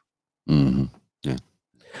wife. Mm-hmm. Yeah.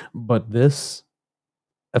 But this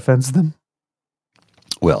offends them.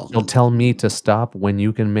 Well, You'll tell me to stop when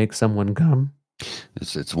you can make someone come.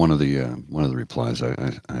 it's one of the replies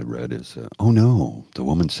I read is, oh no, the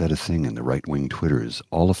woman said a thing and the right-wing Twitter is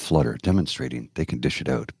all aflutter, demonstrating they can dish it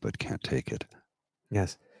out but can't take it.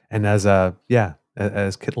 Yes. And as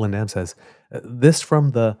Kit Lindam says, this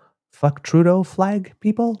from the fuck Trudeau flag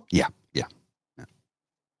people? Yeah.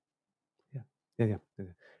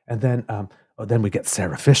 And then we get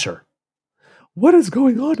Sarah Fisher. What is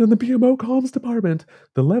going on in the BMO comms department?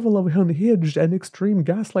 The level of unhinged and extreme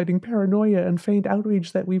gaslighting, paranoia, and feigned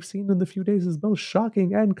outrage that we've seen in the few days is both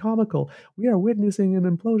shocking and comical. We are witnessing an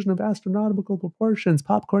implosion of astronomical proportions.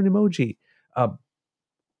 Popcorn emoji.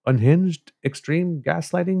 Unhinged, extreme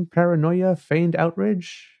gaslighting, paranoia, feigned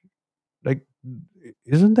outrage. Like,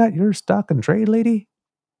 isn't that your stock and trade, lady?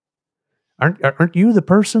 Aren't you the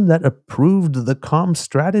person that approved the comm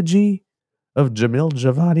strategy of Jamil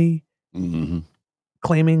Jivani? Mm-hmm.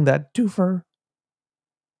 Claiming that Twofer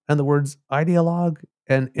and the words ideologue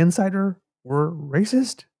and insider were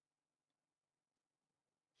racist?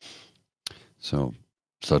 So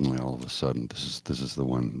suddenly, all of a sudden, this is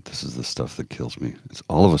the stuff that kills me. It's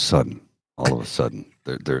all of a sudden,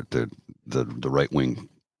 the right wing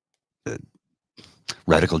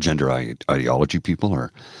radical gender ideology people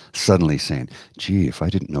are suddenly saying, gee, if I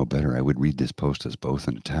didn't know better, I would read this post as both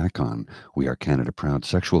an attack on We Are Canada Proud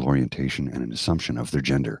sexual orientation and an assumption of their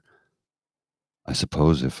gender. I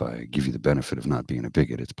suppose if I give you the benefit of not being a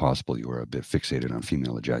bigot, it's possible you are a bit fixated on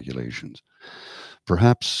female ejaculations.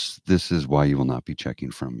 Perhaps this is why you will not be checking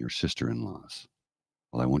from your sister-in-laws.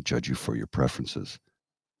 Well, I won't judge you for your preferences.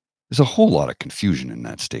 There's a whole lot of confusion in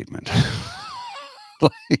that statement.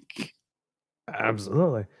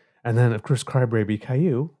 Absolutely. And then, of course, Crybaby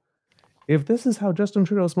Caillou. If this is how Justin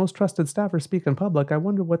Trudeau's most trusted staffers speak in public, I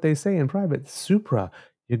wonder what they say in private. Supra,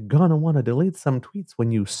 you're gonna want to delete some tweets when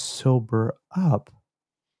you sober up.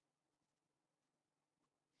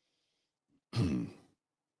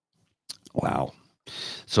 Wow.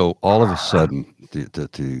 So all of a sudden,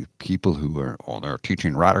 the people who are they're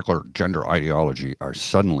teaching radical gender ideology are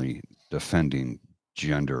suddenly defending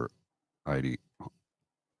gender ideology.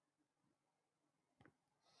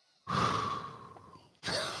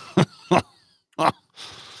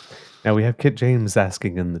 Now we have Kit James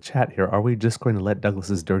asking in the chat here, are we just going to let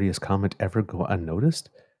Douglas's dirtiest comment ever go unnoticed?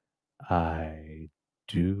 I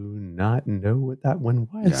do not know what that one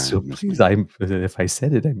was. Yeah, so please, if I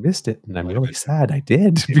said it, I missed it. And I'm really sad I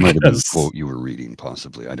did. It might have been a quote you were reading,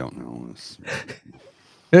 possibly. I don't know.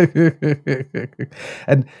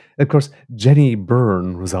 And of course, Jenny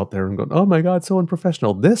Byrne was out there and going, oh my God, so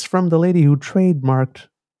unprofessional. This from the lady who trademarked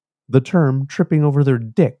the term tripping over their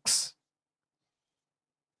dicks.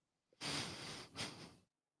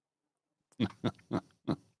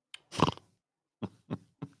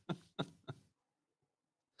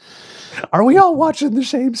 Are we all watching the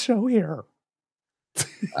shame show here?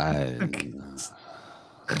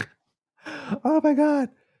 Oh my God.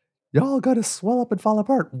 Y'all gotta swell up and fall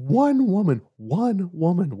apart. One woman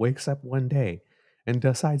wakes up one day and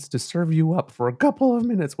decides to serve you up for a couple of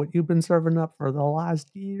minutes what you've been serving up for the last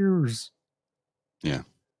years. Yeah.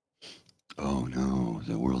 Oh no,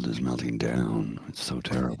 the world is melting down. It's so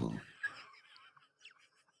terrible.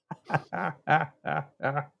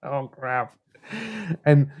 Oh crap.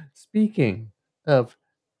 And speaking of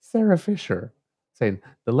Sarah Fisher saying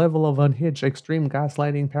the level of unhinged, extreme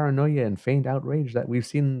gaslighting, paranoia, and feigned outrage that we've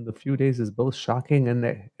seen in the few days is both shocking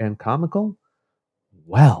and comical.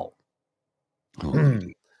 Well,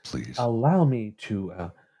 please allow me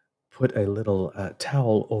to put a little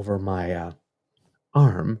towel over my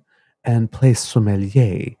arm and play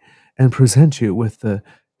sommelier and present you with the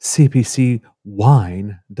CPC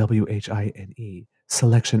wine, WHINE,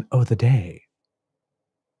 selection of the day.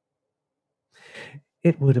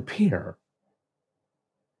 It would appear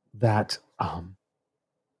that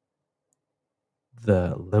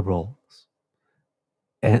the Liberals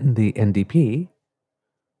and the NDP,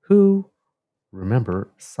 who, remember,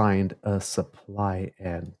 signed a supply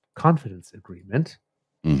and confidence agreement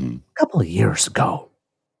Mm-hmm. a couple of years ago,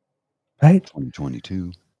 right?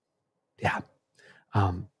 2022. Yeah.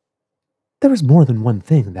 There was more than one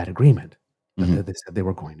thing in that agreement that Mm-hmm. they said they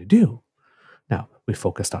were going to do. Now, we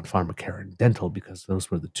focused on pharmacare and dental because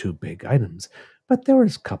those were the two big items, but there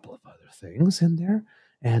was a couple of other things in there.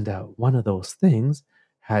 And one of those things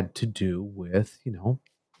had to do with,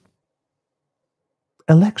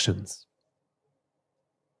 elections,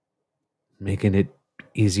 making it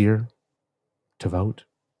easier to vote,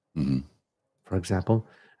 Mm-hmm. for example.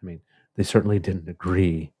 I mean, they certainly didn't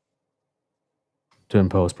agree to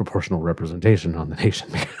impose proportional representation on the nation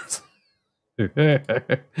because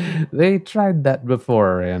they tried that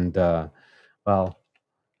before, and well,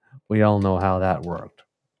 we all know how that worked,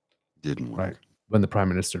 Didn't work. right? When the prime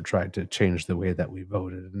minister tried to change the way that we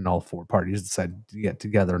voted, and all four parties decided to get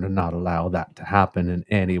together and not allow that to happen in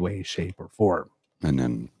any way, shape, or form, And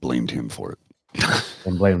then blamed him for it.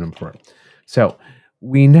 and blamed him for it. So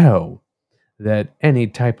we know that any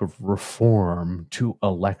type of reform to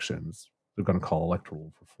elections, they're going to call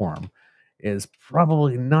electoral reform, is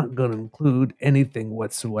probably not going to include anything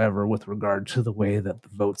whatsoever with regard to the way that the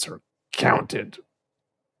votes are counted.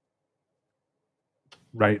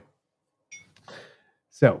 Right?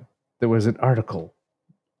 So, there was an article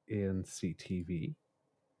in CTV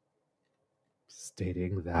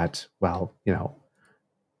stating that, well,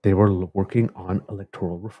 they were working on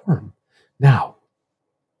electoral reform. Now,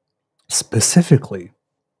 specifically,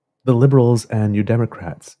 the Liberals and New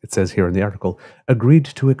Democrats, it says here in the article, agreed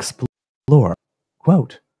to explore,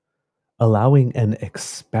 quote, allowing an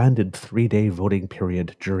expanded 3-day voting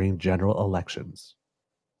period during general elections.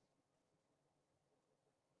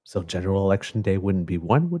 So general election day wouldn't be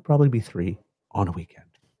 1, would probably be 3 on a weekend.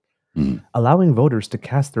 Mm. Allowing voters to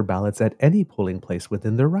cast their ballots at any polling place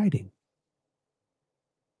within their riding,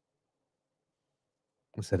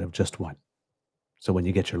 instead of just one. So when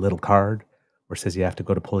you get your little card where it says you have to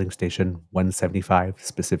go to polling station 175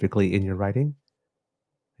 specifically in your riding,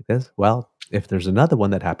 like this, well, if there's another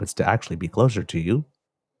one that happens to actually be closer to you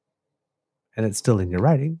and it's still in your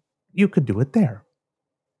riding, you could do it there.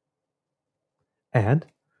 And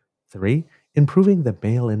 3, improving the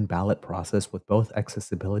mail-in ballot process with both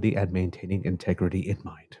accessibility and maintaining integrity in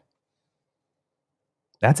mind.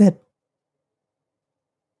 That's it.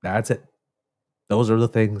 That's it. Those are the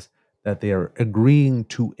things that they are agreeing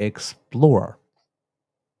to explore.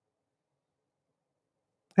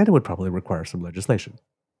 And it would probably require some legislation.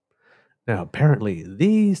 Now, apparently,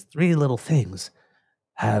 these 3 little things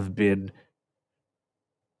have been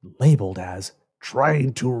labeled as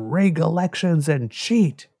trying to rig elections and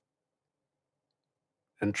cheat,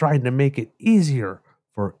 and trying to make it easier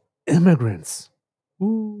for immigrants.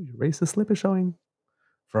 Ooh, your racist slip is showing.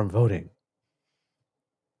 From voting.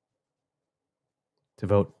 To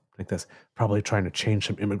vote like this. Probably trying to change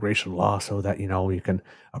some immigration law so that, you can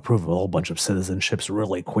approve a whole bunch of citizenships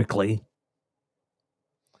really quickly.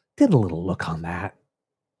 Did a little look on that.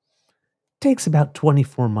 Takes about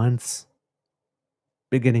 24 months,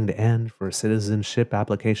 beginning to end, for a citizenship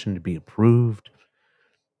application to be approved.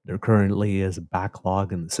 There currently is a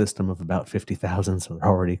backlog in the system of about 50,000, so they're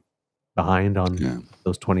already behind on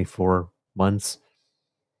those 24 months.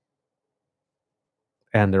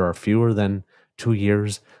 And there are fewer than 2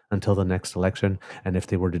 years until the next election. And if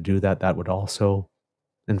they were to do that, that would also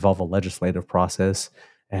involve a legislative process.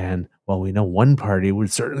 And, well, we know one party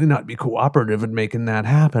would certainly not be cooperative in making that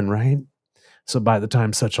happen, right? So by the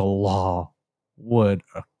time such a law would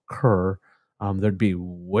occur, there'd be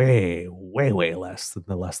way, way, way less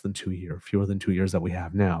than 2 years, fewer than 2 years that we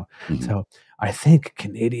have now. Mm-hmm. So I think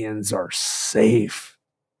Canadians are safe.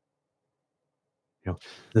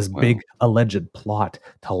 This big alleged plot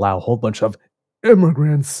to allow a whole bunch of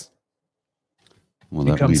immigrants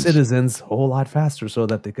become citizens a whole lot faster so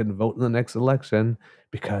that they can vote in the next election,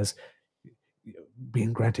 because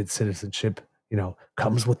being granted citizenship,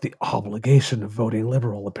 comes with the obligation of voting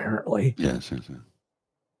Liberal, apparently. Yes.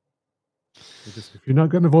 Because if you're not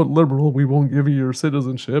going to vote Liberal, we won't give you your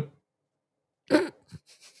citizenship.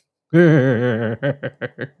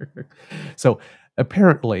 So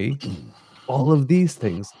apparently, all of these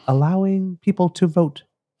things, allowing people to vote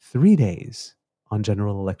 3 days on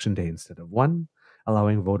general election day instead of 1,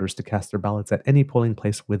 allowing voters to cast their ballots at any polling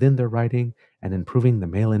place within their riding, and improving the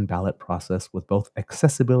mail-in ballot process with both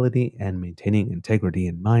accessibility and maintaining integrity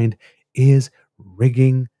in mind, is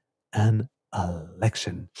rigging an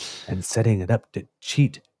election and setting it up to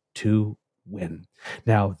cheat to win.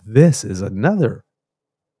 Now, this is another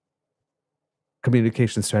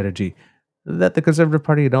communication strategy that the Conservative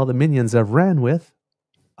Party and all the minions have ran with,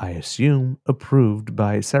 I assume approved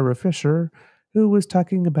by Sarah Fisher, who was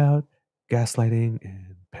talking about gaslighting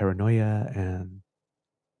and paranoia and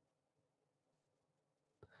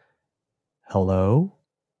hello,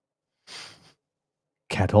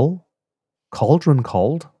 kettle, cauldron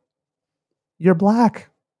cold, you're black.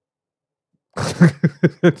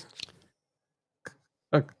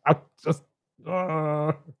 I'm just,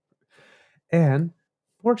 and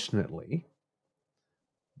fortunately,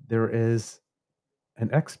 there is an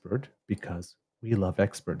expert, because we love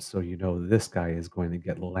experts, so you know this guy is going to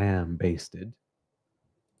get lambasted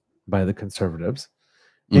by the conservatives,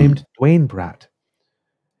 named Dwayne Bratt.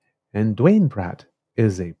 And Dwayne Bratt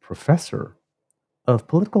is a professor of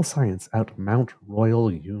political science at Mount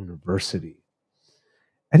Royal University.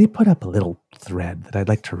 And he put up a little thread that I'd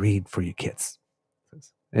like to read for you kids.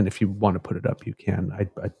 And if you want to put it up, you can.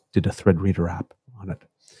 I did a thread reader app on it.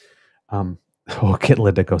 Kit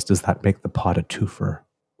Linda goes, does that make the pot a twofer?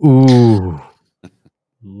 Ooh,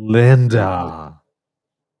 Linda.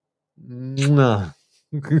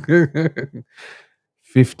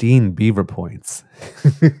 15 beaver points.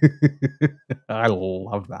 I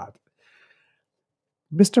love that.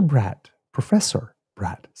 Mr. Bratt, Professor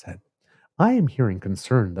Bratt said, I am hearing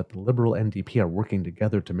concern that the Liberal NDP are working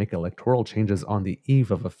together to make electoral changes on the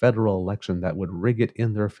eve of a federal election that would rig it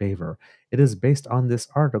in their favor. It is based on this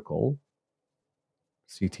article,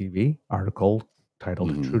 CTV article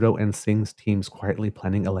titled Trudeau and Singh's Teams Quietly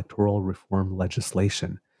Planning Electoral Reform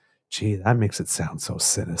Legislation. Gee, that makes it sound so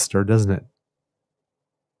sinister, doesn't it?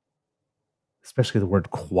 Especially the word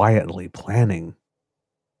quietly planning.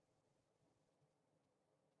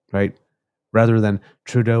 Right? Rather than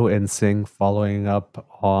Trudeau and Singh following up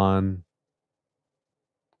on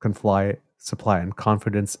supply and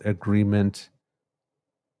confidence agreement,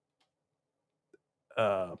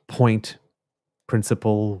 point,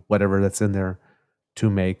 principle, whatever that's in there, to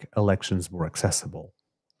make elections more accessible.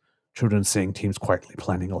 Trudeau and Singh teams quietly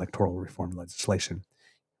planning electoral reform legislation.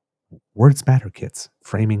 Words matter, kids.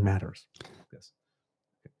 Framing matters. Yes.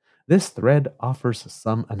 This thread offers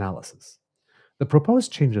some analysis. The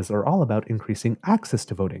proposed changes are all about increasing access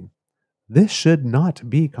to voting. This should not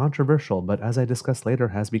be controversial, but as I discuss later,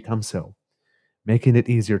 has become so. Making it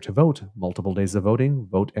easier to vote, multiple days of voting,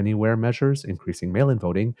 vote anywhere measures, increasing mail-in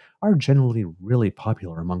voting are generally really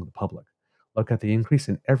popular among the public. Look at the increase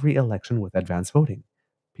in every election with advance voting.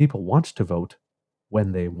 People want to vote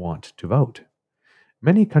when they want to vote.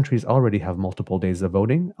 Many countries already have multiple days of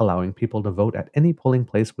voting. Allowing people to vote at any polling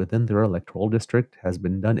place within their electoral district has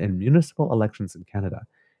been done in municipal elections in Canada.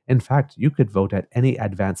 In fact, you could vote at any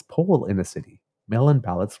advance poll in a city. Mail-in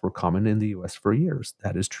ballots were common in the US for years.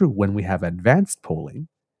 That is true. When we have advanced polling,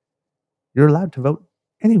 you're allowed to vote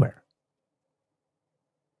anywhere.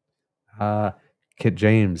 Kit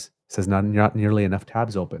James says not nearly enough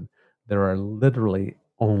tabs open. There are literally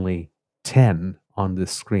only 10 on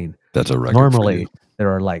this screen. That's a record. Normally, there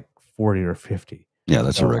are like 40 or 50. Yeah,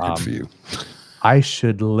 that's a record for you. I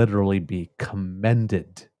should literally be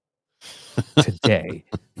commended today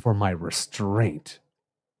for my restraint.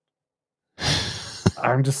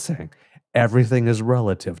 I'm just saying, everything is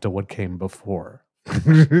relative to what came before.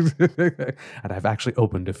 And I've actually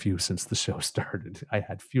opened a few since the show started. I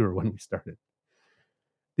had fewer when we started.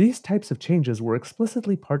 These types of changes were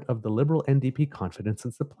explicitly part of the Liberal NDP confidence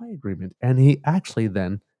and supply agreement, and he actually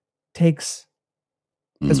then takes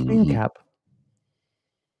a screen cap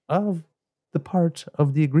of the part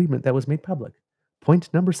of the agreement that was made public.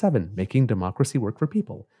 Point number 7, making democracy work for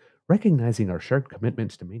people. Recognizing our shared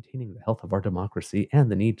commitment to maintaining the health of our democracy and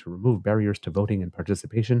the need to remove barriers to voting and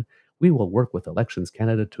participation, we will work with Elections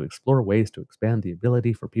Canada to explore ways to expand the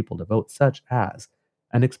ability for people to vote, such as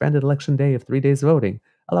an expanded election day of 3 days of voting,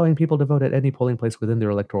 allowing people to vote at any polling place within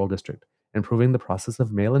their electoral district, improving the process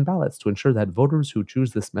of mail-in ballots to ensure that voters who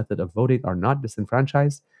choose this method of voting are not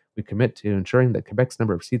disenfranchised. We commit to ensuring that Quebec's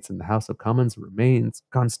number of seats in the House of Commons remains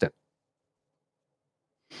constant.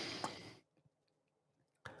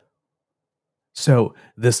 So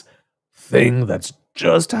this thing that's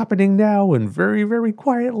just happening now and very, very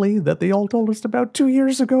quietly that they all told us about 2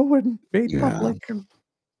 years ago and made public.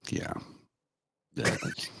 Yeah.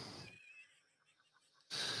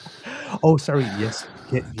 Oh, sorry. Yes.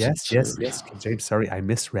 James, sorry, I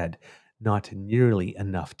misread. Not nearly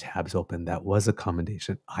enough tabs open. That was a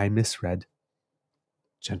commendation. I misread.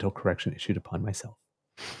 Gentle correction issued upon myself.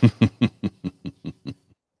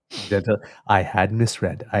 I had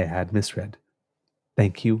misread.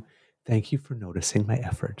 Thank you. Thank you for noticing my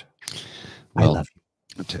effort. Well, I love you.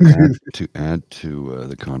 To add to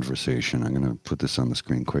the conversation, I'm going to put this on the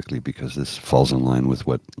screen quickly because this falls in line with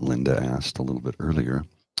what Linda asked a little bit earlier.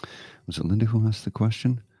 Was it Linda who asked the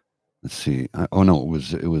question? Let's see. Oh no,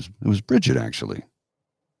 it was Bridget actually.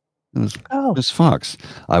 It was Miss Fox.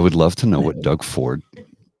 I would love to know what Doug Ford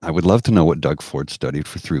studied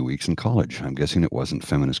for 3 weeks in college. I'm guessing it wasn't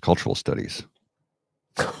feminist cultural studies.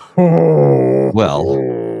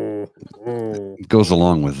 Well, it goes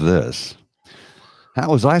along with this. How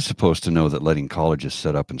was I supposed to know that letting colleges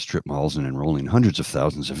set up in strip malls and enrolling hundreds of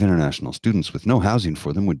thousands of international students with no housing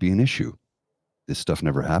for them would be an issue? This stuff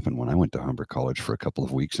never happened when I went to Humber College for a couple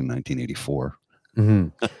of weeks in 1984.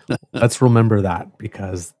 Let's remember that,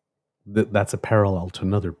 because that's a parallel to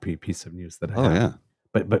another piece of news that I have. Yeah.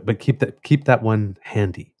 But keep that one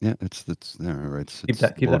handy. Yeah, it's there, right? Keep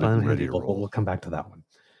that one handy. We'll come back to that one.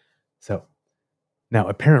 So now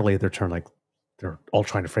apparently they're all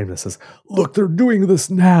trying to frame this as, look, they're doing this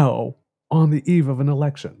now on the eve of an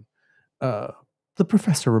election. The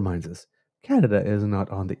professor reminds us, Canada is not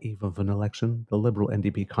on the eve of an election. The Liberal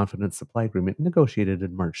NDP Confidence Supply Agreement, negotiated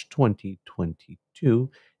in March 2022,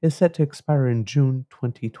 is set to expire in June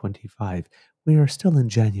 2025. We are still in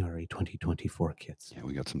January 2024, kids. Yeah,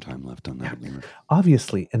 we got some time left on that agreement.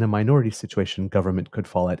 Obviously, in a minority situation, government could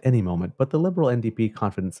fall at any moment, but the Liberal NDP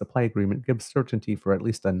Confidence Supply Agreement gives certainty for at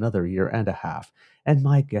least another year and a half, and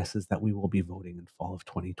my guess is that we will be voting in fall of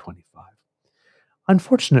 2025.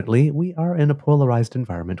 Unfortunately, we are in a polarized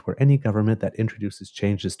environment where any government that introduces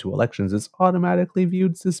changes to elections is automatically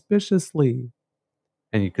viewed suspiciously.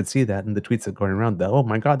 And you could see that in the tweets that are going around, that, oh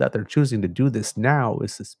my God, that they're choosing to do this now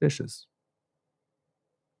is suspicious.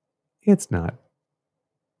 It's not.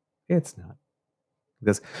 It's not.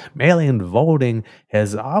 Because mail-in voting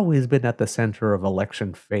has always been at the center of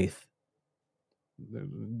election faith.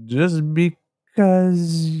 Just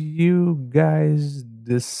because you guys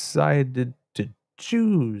decided to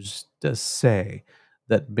choose to say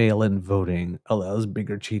that mail-in voting allows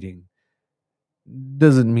bigger cheating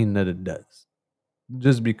doesn't mean that it does.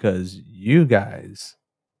 Just because you guys,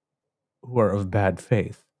 who are of bad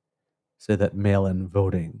faith, say that mail-in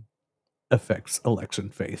voting affects election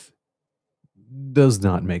faith does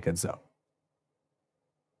not make it so.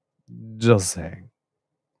 Just saying.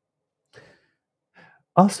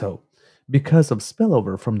 Also, because of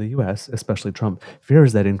spillover from the US, especially Trump,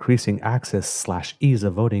 fears that increasing access/ease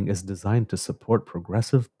of voting is designed to support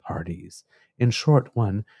progressive parties. In short,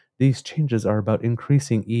 1, these changes are about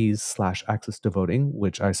increasing ease/access to voting,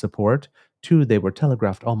 which I support. 2, they were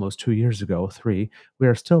telegraphed almost 2 years ago. 3, we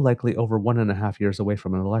are still likely over 1.5 years away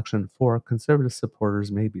from an election. 4, conservative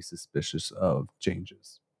supporters may be suspicious of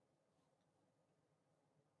changes.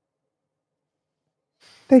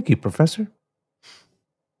 Thank you, Professor,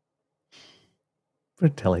 for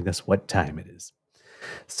telling us what time it is.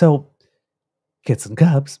 So, kids and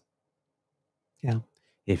cubs,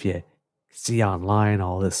 if you see online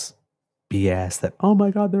all this BS that, oh my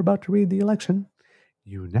God, they're about to read the election,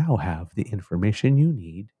 you now have the information you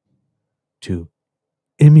need to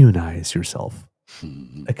immunize yourself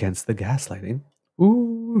against the gaslighting,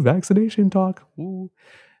 vaccination talk,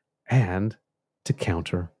 and to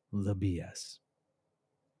counter the BS.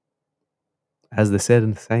 As they said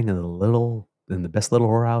and sang in the best little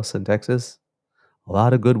whorehouse in Texas, a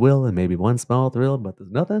lot of goodwill and maybe one small thrill, but there's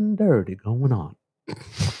nothing dirty going on.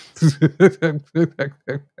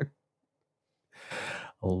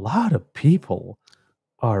 A lot of people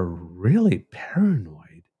are really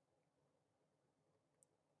paranoid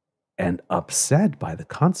and upset by the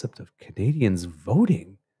concept of Canadians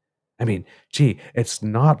voting. I mean, gee, it's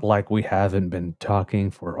not like we haven't been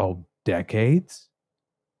talking for decades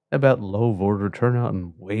about low voter turnout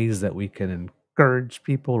and ways that we can encourage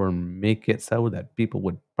people or make it so that people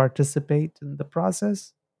would participate in the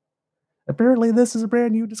process. Apparently, this is a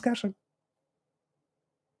brand new discussion.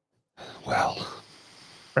 Well,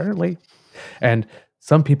 apparently. And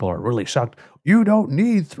some people are really shocked. You don't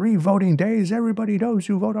need 3 voting days. Everybody knows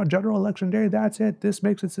you vote on general election day. That's it. This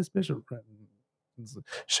makes it suspicious.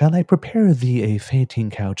 Shall I prepare thee a fainting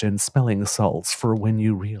couch and smelling salts for when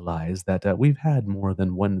you realize that we've had more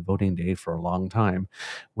than 1 voting day for a long time?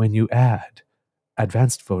 When you add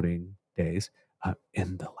advanced voting days,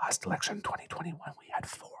 in the last election, 2021, we had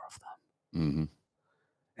 4 of them. Mm-hmm.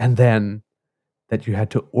 And then that you had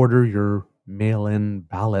to order your mail-in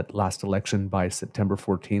ballot last election by September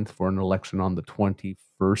 14th for an election on the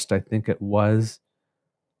 21st, I think it was,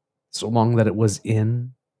 so long that it was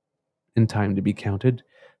in time to be counted.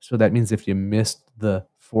 So that means if you missed the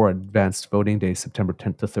 4 advanced voting days, September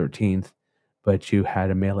 10th to 13th, but you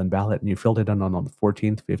had a mail-in ballot and you filled it in on the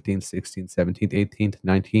 14th, 15th, 16th, 17th, 18th,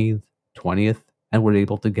 19th, 20th, and were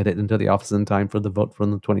able to get it into the office in time for the vote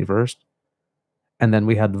from the 21st. And then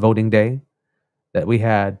we had the voting day that we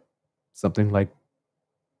had something like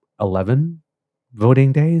 11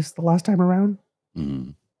 voting days the last time around.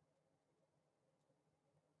 Mm.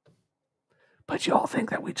 But y'all think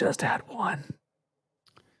that we just had one.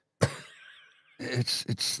 It's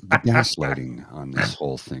the gaslighting on this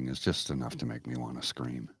whole thing is just enough to make me want to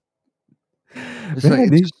scream. It's Man, like,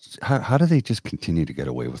 these- how do they just continue to get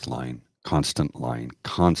away with lying, constant,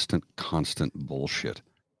 constant bullshit,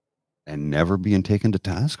 and never being taken to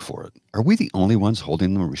task for it? Are we the only ones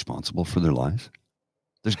holding them responsible for their lies?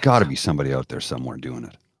 There's got to be somebody out there somewhere doing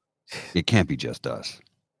it. It can't be just us.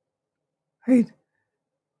 Wait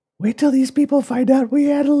till these people find out we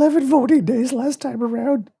had 11 voting days last time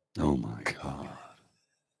around. Oh my God.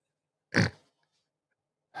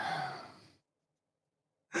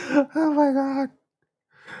 Oh my God.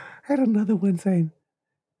 I had another one saying,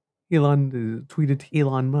 Elon tweeted to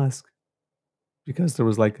Elon Musk because there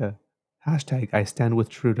was like a hashtag I stand with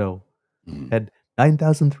Trudeau. Had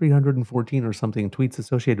 9,314 or something tweets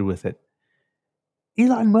associated with it.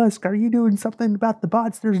 Elon Musk, are you doing something about the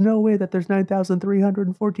bots? There's no way that there's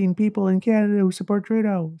 9,314 people in Canada who support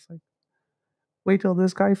Trudeau. It's like, wait till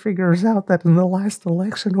this guy figures out that in the last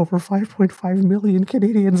election, over 5.5 million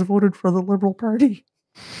Canadians voted for the Liberal Party.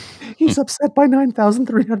 He's upset by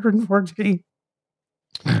 9,314.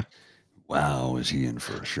 Wow, is he in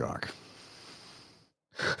for a shock?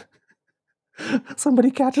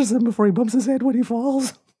 Somebody catches him before he bumps his head when he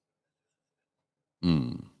falls.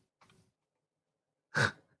 Mm.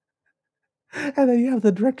 And then you have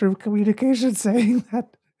the director of communications saying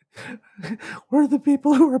that we're the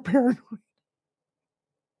people who are paranoid.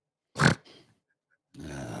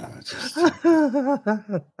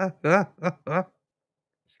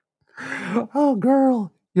 Oh,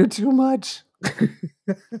 girl, you're too much.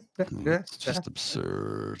 It's just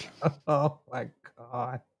absurd. Oh, my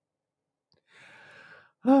God.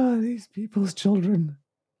 Oh, these people's children.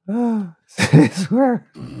 Oh, I swear.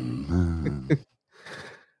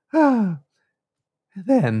 Ah. And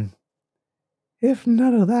then, if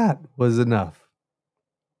none of that was enough,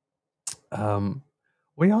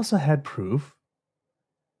 we also had proof,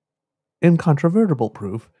 incontrovertible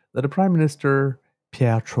proof, that a Prime Minister,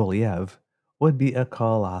 Pierre Troliev, would be a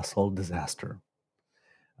colossal disaster.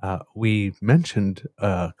 We mentioned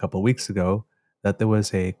a couple weeks ago that there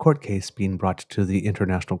was a court case being brought to the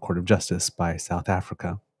International Court of Justice by South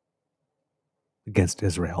Africa against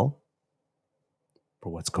Israel for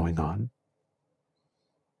what's going on,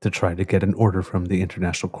 to try to get an order from the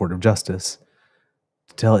International Court of Justice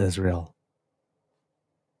to tell Israel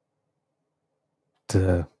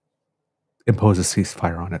to impose a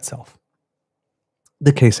ceasefire on itself.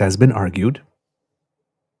 The case has been argued,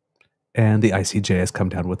 and the ICJ has come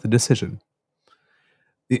down with a decision.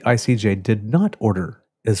 The ICJ did not order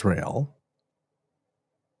Israel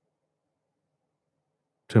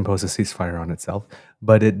to impose a ceasefire on itself,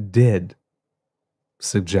 but it did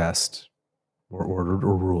suggest or ordered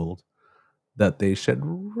or ruled that they should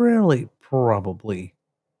really probably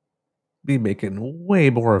be making way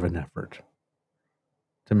more of an effort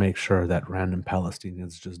to make sure that random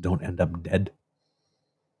Palestinians just don't end up dead.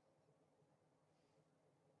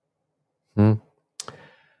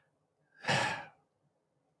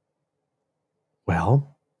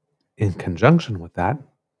 Well, in conjunction with that,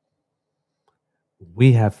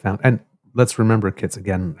 we have found, and let's remember, kids,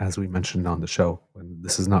 again, as we mentioned on the show, and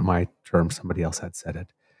this is not my term, somebody else had said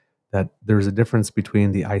it, that there's a difference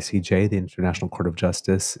between the ICJ, the International Court of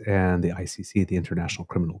Justice, and the ICC, the International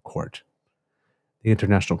Criminal Court. The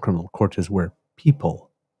International Criminal Court is where people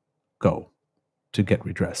go to get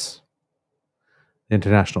redress. The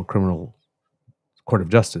International Criminal Court of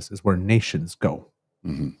Justice is where nations go.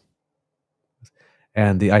 Mm-hmm.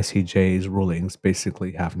 And the ICJ's rulings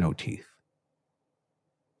basically have no teeth.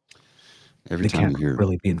 Every They time can't you hear,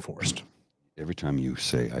 really be enforced. every time you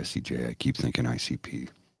say ICJ, I keep thinking ICP.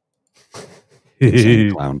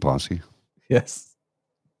 Insane Clown Posse. Yes.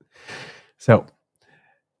 So,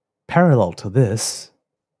 parallel to this,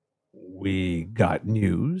 we got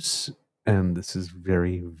news, and this is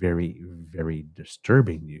very, very, very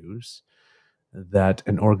disturbing news, that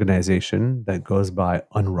an organization that goes by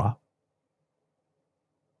UNRWA,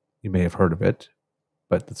 you may have heard of it,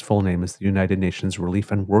 but its full name is the United Nations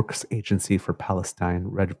Relief and Works Agency for Palestine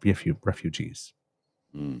Refugees,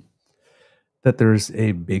 that there's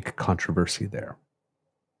a big controversy there.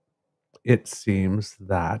 It seems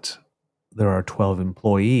that there are 12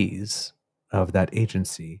 employees of that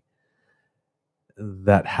agency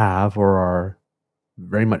that have or are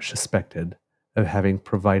very much suspected of having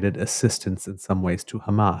provided assistance in some ways to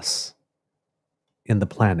Hamas in the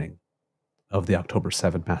planning of the October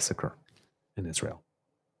 7th massacre in Israel.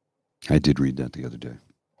 I did read that the other day.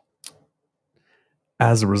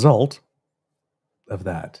 As a result of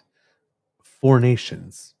that, 4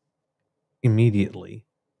 nations immediately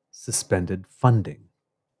suspended funding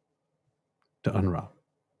to UNRWA.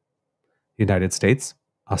 United States,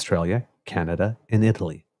 Australia, Canada, and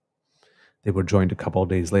Italy. They were joined a couple of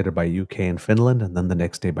days later by UK and Finland, and then the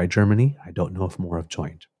next day by Germany. I don't know if more have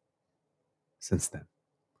joined since then.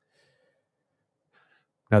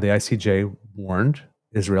 Now, the ICJ warned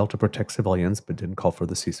Israel to protect civilians, but didn't call for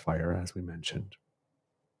the ceasefire, as we mentioned.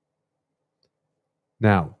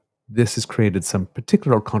 Now, this has created some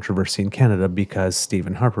particular controversy in Canada because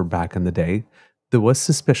Stephen Harper, back in the day, there was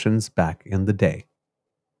suspicions back in the day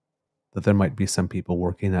that there might be some people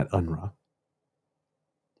working at UNRWA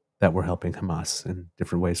that were helping Hamas in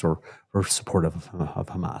different ways or supportive of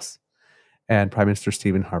Hamas. And Prime Minister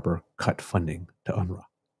Stephen Harper cut funding to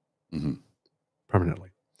UNRWA permanently.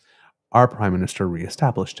 Our Prime Minister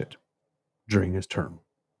reestablished it during his term.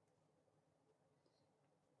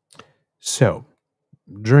 So,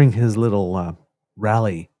 during his little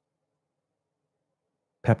rally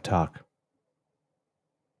pep talk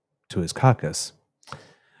to his caucus,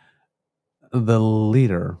 the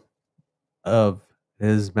leader of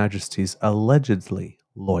His Majesty's allegedly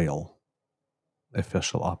loyal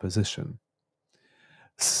official opposition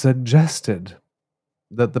suggested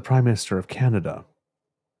that the Prime Minister of Canada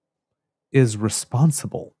is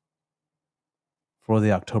responsible for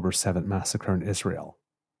the October 7th massacre in Israel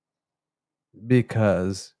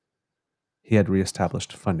because he had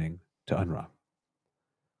reestablished funding to UNRWA.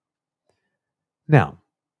 Now,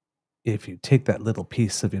 if you take that little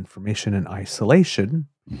piece of information in isolation,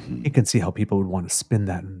 you can see how people would want to spin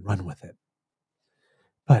that and run with it.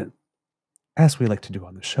 But as we like to do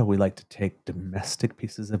on the show, we like to take domestic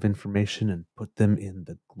pieces of information and put them in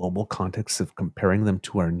the global context of comparing them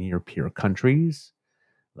to our near peer countries,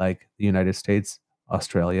 like the United States,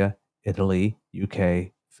 Australia, Italy,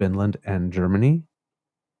 UK, Finland, and Germany,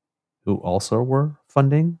 who also were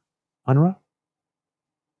funding UNRWA.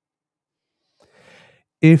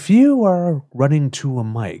 If you are running to a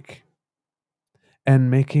mic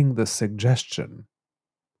and making the suggestion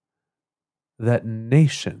that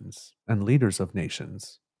nations and leaders of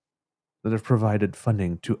nations that have provided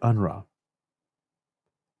funding to UNRWA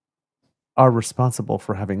are responsible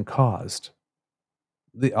for having caused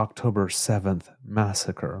the October 7th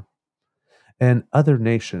massacre, and other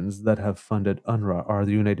nations that have funded UNRWA are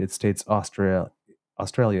the United States, Australia,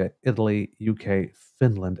 Italy, UK,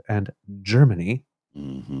 Finland, and Germany.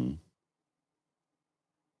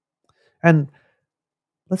 And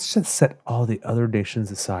let's just set all the other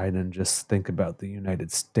nations aside and just think about the United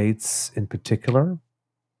States in particular.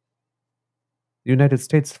 The United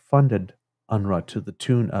States funded UNRWA to the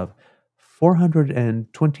tune of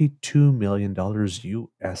 $422 million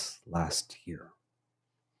US last year.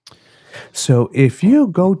 So if you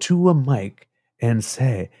go to a mic and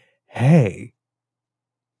say, hey,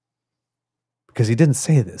 because he didn't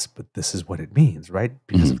say this, but this is what it means, right?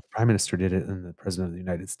 Because if the Prime Minister did it and the President of the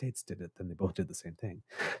United States did it, then they both did the same thing.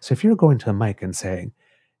 So if you're going to a mic and saying,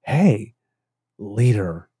 hey,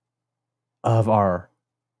 leader of our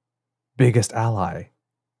biggest ally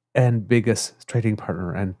and biggest trading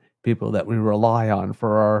partner and people that we rely on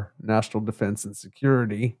for our national defense and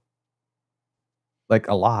security, like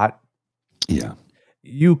a lot, yeah,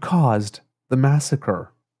 you caused the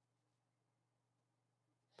massacre,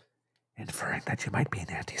 inferring that you might be an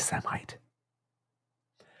anti-Semite.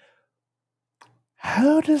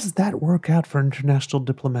 How does that work out for international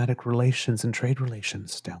diplomatic relations and trade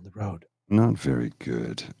relations down the road? Not very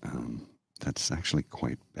good. That's actually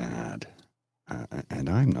quite bad. And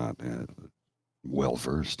I'm not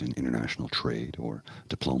well-versed in international trade or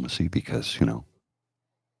diplomacy because, you know,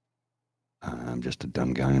 I'm just a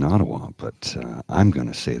dumb guy in Ottawa. But I'm going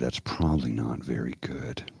to say that's probably not very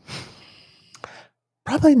good.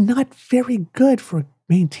 Probably not very good for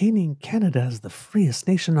maintaining Canada as the freest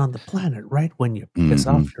nation on the planet, right? When you piss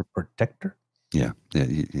off your protector. Yeah.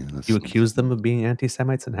 You accuse them of being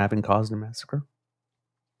anti-Semites and having caused a massacre?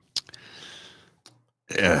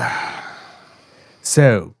 Yeah.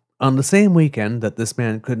 So, on the same weekend that this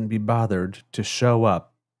man couldn't be bothered to show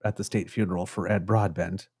up at the state funeral for Ed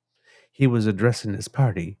Broadbent, he was addressing his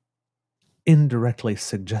party, indirectly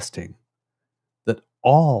suggesting that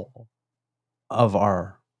all of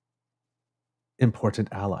our important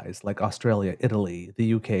allies, like Australia, Italy,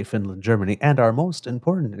 the UK, Finland, Germany, and our most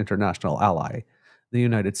important international ally, the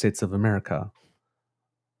United States of America,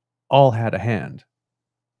 all had a hand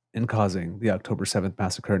in causing the October 7th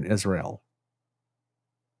massacre in Israel.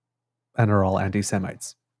 and are all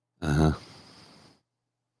anti-Semites. Uh-huh.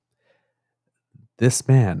 This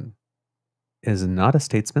man is not a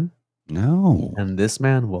statesman, No. and this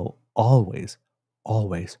man will always,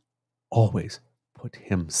 always, always put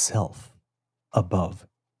himself above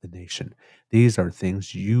the nation. These are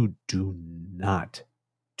things you do not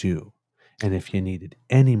do. And if you needed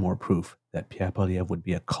any more proof that Pierre Poilievre would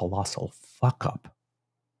be a colossal fuck-up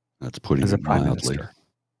That's putting as a it prime mildly. minister,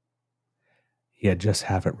 you just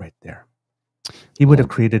have it right there. He would have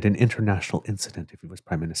created an international incident if he was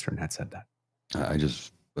prime minister and had said that. I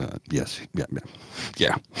just, yes,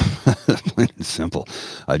 yeah. Plain and simple.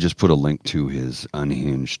 I just put a link to his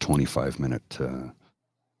unhinged 25-minute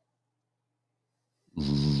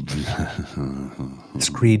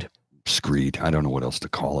screed. I don't know what else to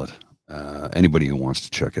call it. Anybody who wants to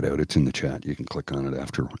check it out, it's in the chat. You can click on it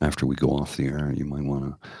after we go off the air. You might want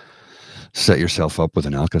to set yourself up with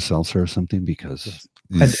an Alka-Seltzer or something, because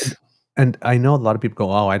and I know a lot of people go,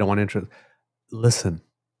 oh, I don't want to listen.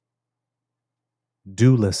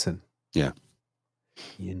 Do listen. Yeah.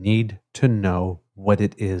 You need to know what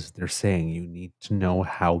it is they're saying. You need to know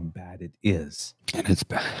how bad it is. And it's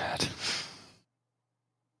bad.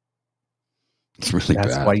 It's really bad.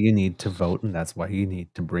 That's why you need to vote, and that's why you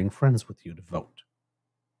need to bring friends with you to vote.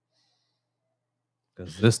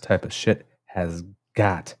 Because this type of shit has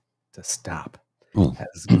got to stop.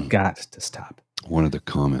 Has got to stop. One of the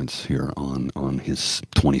comments here on his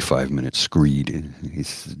 25-minute screed,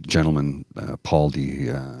 his gentleman, Paul D.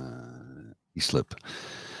 Islip,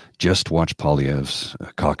 just watched Poilievre's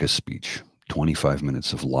caucus speech. 25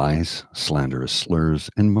 minutes of lies, slanderous slurs,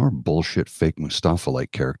 and more bullshit fake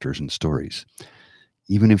Mustafa-like characters and stories.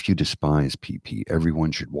 Even if you despise PP,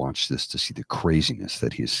 everyone should watch this to see the craziness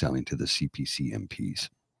that he is selling to the CPC MPs.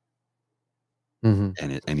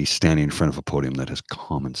 Mm-hmm. And he's standing in front of a podium that has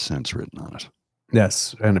common sense written on it.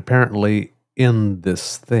 Yes, and apparently in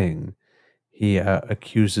this thing, he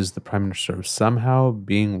accuses the prime minister of somehow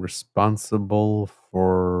being responsible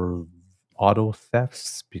for auto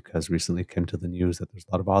thefts, because recently came to the news that there's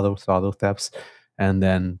a lot of auto thefts, and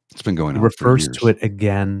then it's been going on. Refers to it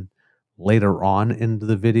again later on into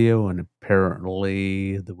the video, and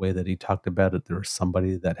apparently the way that he talked about it, there was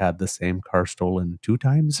somebody that had the same car stolen 2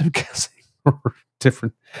 times, I'm guessing, or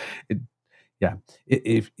different. Yeah,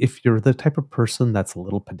 if you're the type of person that's a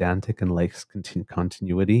little pedantic and likes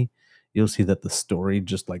continuity, you'll see that the story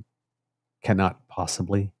just like cannot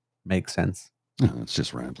possibly make sense. No, it's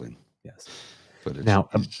just rambling. Yes. But it's, now,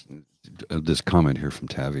 this comment here from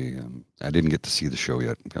Tavi, I didn't get to see the show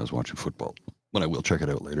yet. I was watching football, but I will check it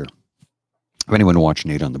out later. If anyone watched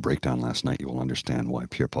Nate on the breakdown last night, you will understand why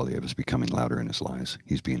Pierre Poilievre is becoming louder in his lies.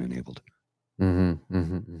 He's being enabled.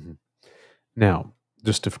 Now,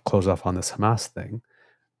 just to close off on this Hamas thing,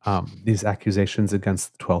 these accusations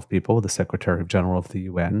against the 12 people, the Secretary General of the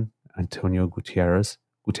UN, Antonio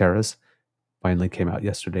Guterres, finally came out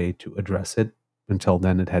yesterday to address it. Until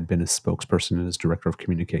then, it had been his spokesperson and his director of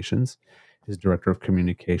communications. His director of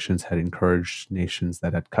communications had encouraged nations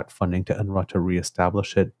that had cut funding to UNRWA to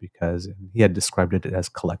reestablish it, because he had described it as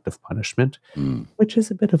collective punishment, which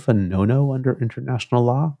is a bit of a no-no under international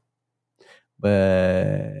law.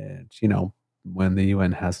 But, you know, when the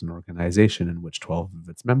UN has an organization in which 12 of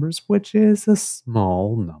its members, which is a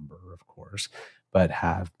small number, of course, but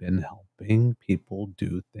have been helping people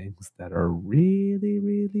do things that are really,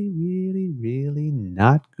 really, really, really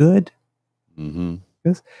not good.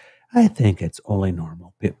 Because I think it's only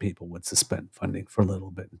normal people would suspend funding for a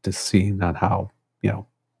little bit to see not how, you know,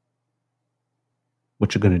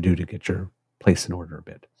 what you're going to do to get your place in order a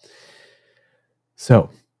bit. So,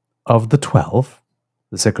 of the 12,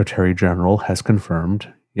 the Secretary General has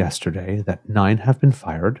confirmed yesterday that 9 have been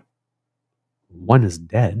fired, 1 is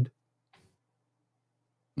dead.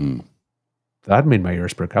 That made my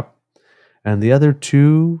ears perk up. And the other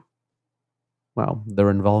 2, well, their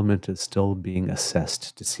involvement is still being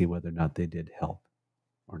assessed to see whether or not they did help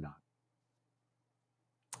or not.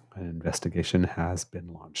 An investigation has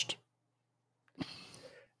been launched.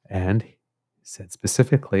 And he said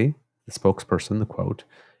specifically, the spokesperson, the quote,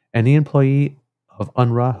 any employee of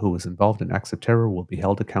UNRWA who was involved in acts of terror will be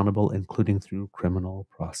held accountable, including through criminal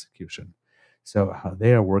prosecution. So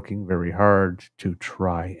they are working very hard to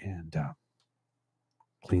try and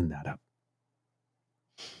clean that up.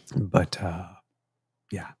 But,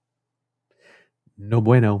 yeah. No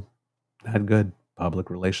bueno. Not good.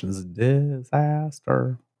 Public relations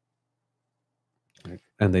disaster. Right?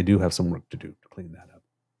 And they do have some work to do to clean that up.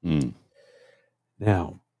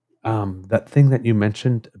 Now, that thing that you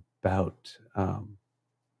mentioned about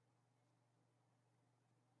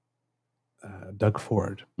Doug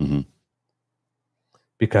Ford,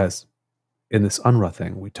 because in this UNRWA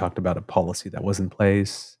thing, we talked about a policy that was in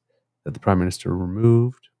place that the Prime Minister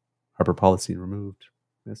removed, Harper policy removed.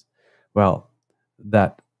 Yes. Well,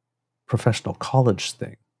 that professional college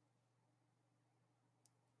thing.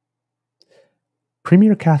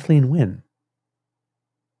 Premier Kathleen Wynne,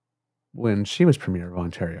 when she was Premier of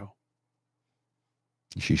Ontario.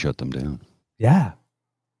 She shut them down. Yeah.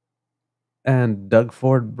 And Doug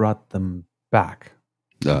Ford brought them back.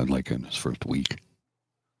 Like in his first week.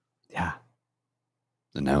 Yeah.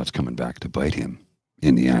 And now it's coming back to bite him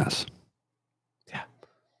in the ass. Yeah.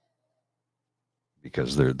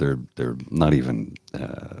 Because they're not even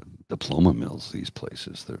diploma mills, these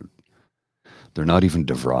places. They're not even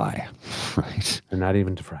DeVry, right? They're not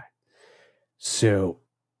even DeVry. So,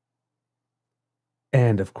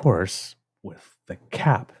 and of course, with the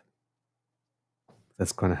cap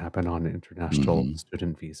that's going to happen on international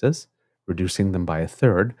student visas, reducing them by a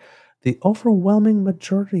third, the overwhelming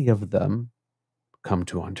majority of them come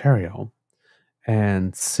to Ontario.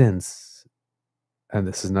 And since, and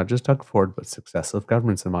this is not just Doug Ford, but successive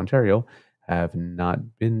governments in Ontario have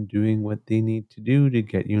not been doing what they need to do to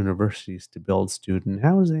get universities to build student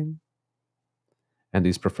housing. And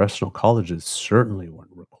these professional colleges certainly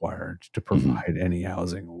weren't required to provide any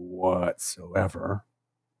housing whatsoever.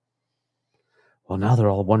 Well, now they're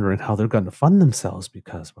all wondering how they're going to fund themselves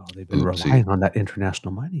because, well, they've been relying on that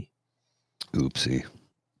international money. Oopsie.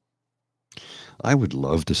 I would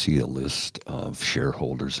love to see a list of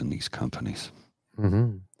shareholders in these companies.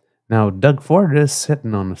 Now, Doug Ford is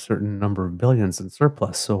sitting on a certain number of billions in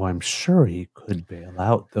surplus, so I'm sure he could bail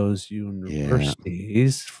out those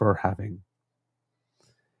universities for having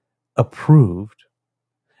approved.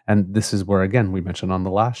 And this is where, again, we mentioned on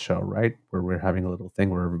the last show, right? Where we're having a little thing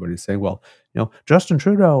where everybody's saying, well, you know, Justin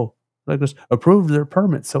Trudeau just approved their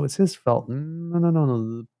permit, so it's his fault. No.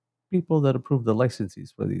 The people that approved the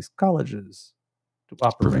licenses for these colleges to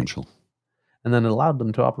operate. Provincial. And then allowed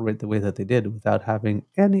them to operate the way that they did without having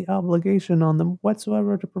any obligation on them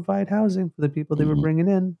whatsoever to provide housing for the people they were bringing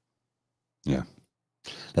in. Yeah.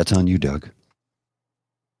 That's on you, Doug.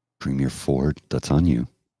 Premier Ford, that's on you.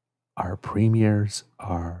 Our premiers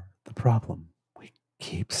are the problem. We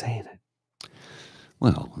keep saying it.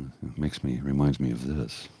 Well, it reminds me of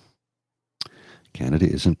this. Canada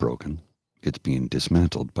isn't broken. It's being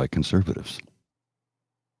dismantled by conservatives.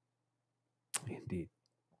 Indeed.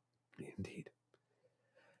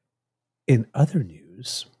 In other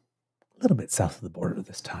news, a little bit south of the border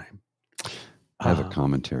this time. I have a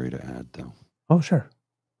commentary to add, though. Oh, sure.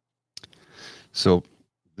 So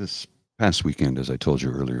this past weekend, as I told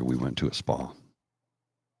you earlier, we went to a spa.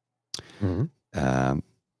 And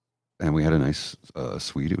we had a nice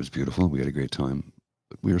suite. It was beautiful. We had a great time.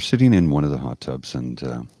 We were sitting in one of the hot tubs, and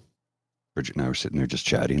Bridget and I were sitting there just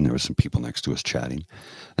chatting. There were some people next to us chatting.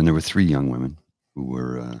 And there were three young women who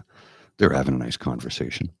were they were having a nice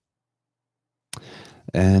conversation.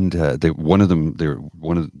 And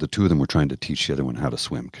the two of them were trying to teach the other one how to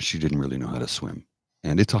swim because she didn't really know how to swim.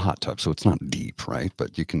 And it's a hot tub, so it's not deep, right?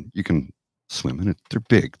 But you can swim in it. They're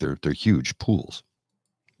big. They're huge pools.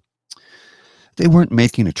 They weren't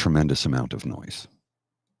making a tremendous amount of noise.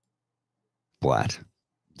 But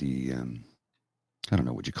the I don't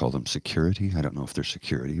know, would you call them security? I don't know if they're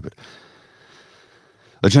security, but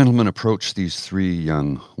a gentleman approached these three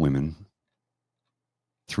young women,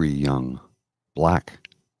 three young black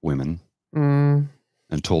women, and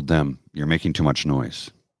told them, "You're making too much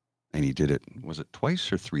noise." And he did it, was it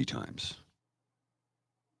twice or three times?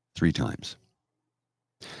 Three times.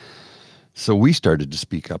 So we started to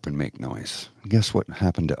speak up and make noise. And guess what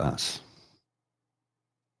happened to us?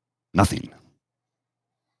 Nothing.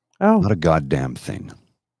 Oh. Not a goddamn thing.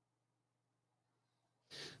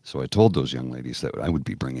 So I told those young ladies that I would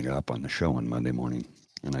be bringing it up on the show on Monday morning.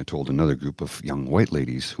 And I told another group of young white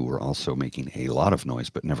ladies who were also making a lot of noise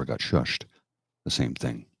but never got shushed the same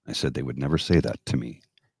thing. I said they would never say that to me.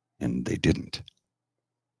 And they didn't.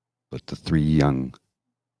 But the three young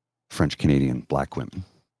French-Canadian black women,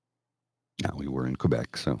 now we were in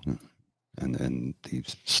Quebec, so, and then the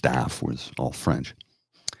staff was all French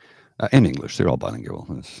and English. They're all bilingual.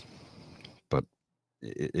 But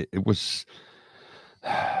it was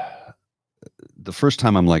the first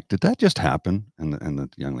time I'm like, did that just happen? And the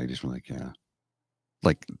young ladies were like, yeah.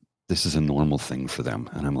 Like, this is a normal thing for them.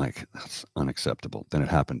 And I'm like, that's unacceptable. Then it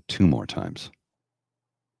happened 2 more times.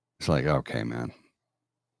 It's like, okay, man,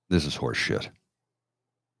 this is horse shit.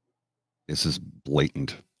 This is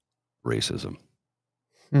blatant racism.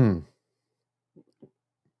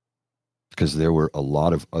 Because there were a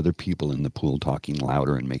lot of other people in the pool talking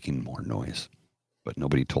louder and making more noise, but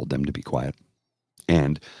nobody told them to be quiet.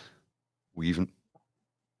 And we even,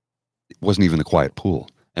 It wasn't even the quiet pool.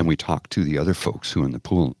 And we talked to the other folks who in the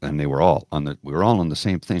pool, and we were all on the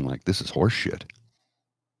same thing. Like, this is horse shit.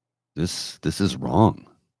 This is wrong.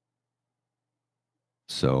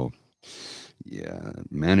 So, yeah,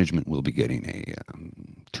 management will be getting a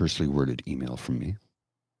tersely worded email from me.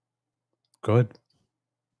 Good.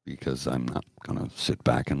 Because I'm not going to sit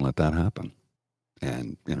back and let that happen.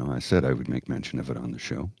 And, I said I would make mention of it on the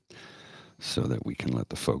show so that we can let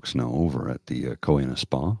the folks know over at the Koina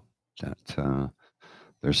Spa that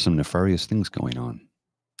there's some nefarious things going on.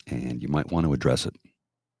 And you might want to address it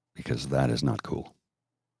because that is not cool.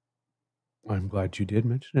 I'm glad you did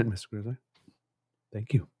mention it, Mr. Grizzly.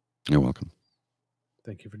 Thank you. You're welcome.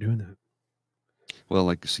 Thank you for doing that. Well,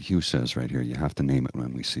 like Hugh says right here, you have to name it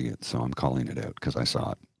when we see it. So I'm calling it out because I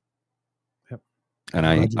saw it. Yep.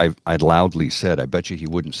 And I'd loudly said, I bet you he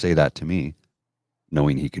wouldn't say that to me,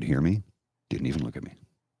 knowing he could hear me. Didn't even look at me.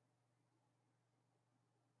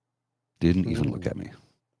 Didn't even look at me.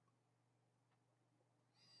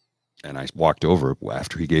 And I walked over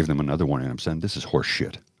after he gave them another one, and I'm saying, this is horse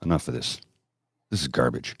shit. Enough of this. This is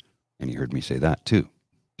garbage. And he heard me say that too.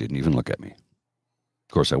 Didn't even look at me.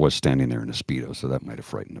 Of course, I was standing there in a Speedo, so that might have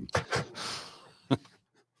frightened him.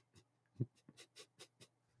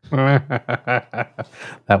 That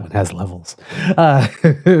one has levels.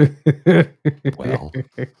 Well.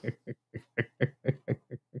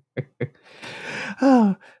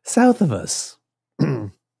 South of us,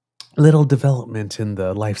 little development in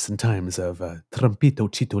the lives and times of Trumpito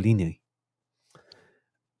Cheetolini.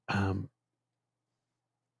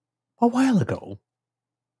 A while ago,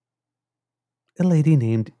 a lady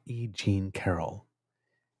named E. Jean Carroll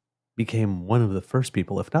became one of the first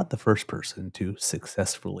people, if not the first person, to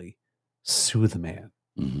successfully sue the man.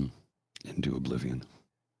 Mm-hmm. Into oblivion.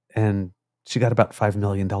 And she got about $5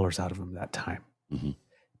 million out of him that time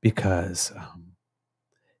because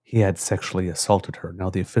he had sexually assaulted her. Now,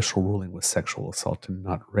 the official ruling was sexual assault and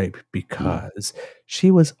not rape because she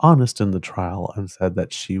was honest in the trial and said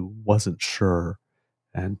that she wasn't sure,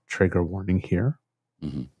 and trigger warning here,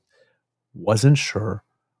 wasn't sure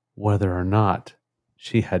whether or not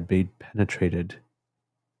she had been penetrated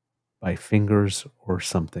by fingers or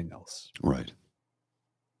something else. Right.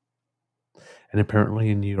 And apparently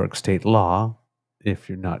in New York state law, if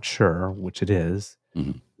you're not sure, which it is,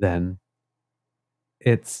 then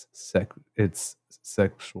it's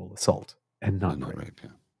sexual assault and not rape. Yeah.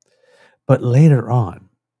 But later on,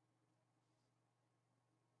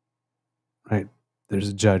 right, there's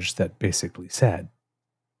a judge that basically said,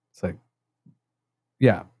 it's like,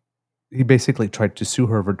 yeah, he basically tried to sue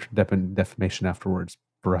her for defamation afterwards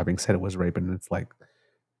for having said it was rape. And it's like,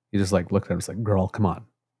 he just like looked at her, it's like, girl, come on.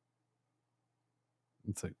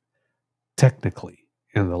 It's like, technically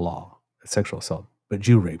in the law, it's sexual assault, but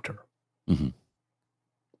you raped her.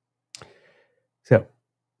 So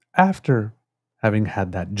after having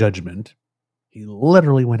had that judgment, he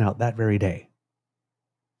literally went out that very day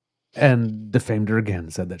and defamed her again,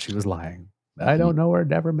 said that she was lying. I don't know her,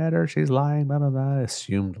 never met her, she's lying, blah, blah, blah.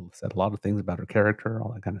 Assumed, said a lot of things about her character,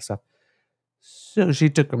 all that kind of stuff. So she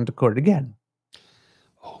took him to court again.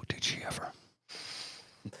 Oh, did she ever?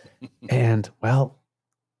 And, well,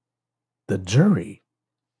 the jury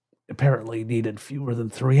apparently needed fewer than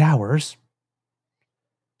 3 hours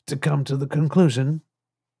to come to the conclusion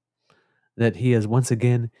that he is once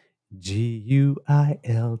again guilty.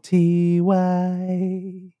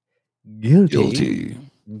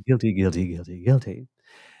 Guilty.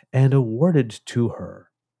 And awarded to her,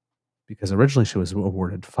 because originally she was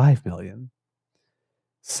awarded $5 million,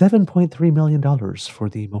 $7.3 million for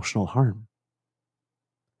the emotional harm,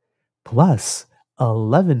 plus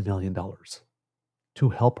 $11 million to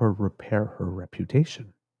help her repair her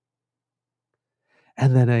reputation.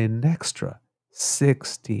 And then an extra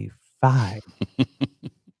 $65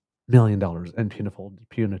 million in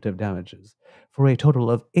punitive damages for a total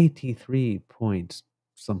of 83 point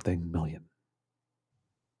something million.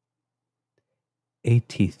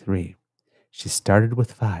 83. She started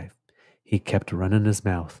with 5. He kept running his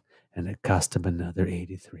mouth, and it cost him another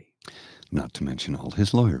 83. Not to mention all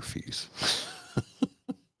his lawyer fees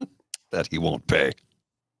that he won't pay.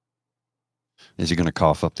 Is he going to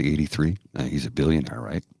cough up the 83? He's a billionaire,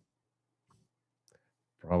 right?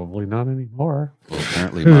 Probably not anymore. Well,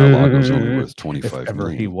 apparently Mar-a-Lago's only worth 25 if ever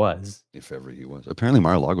million. he was. If ever he was. Apparently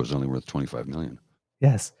Mar-a-Lago's only worth 25 million.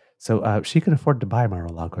 Yes. So she can afford to buy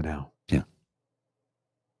Mar-a-Lago now. Yeah.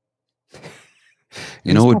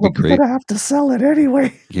 You know, it would be great. Gonna have to sell it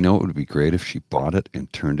anyway. You know, it would be great if she bought it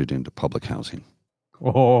and turned it into public housing.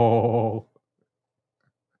 Oh.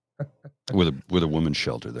 With a women's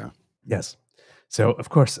shelter there. Yes. So, of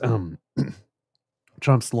course,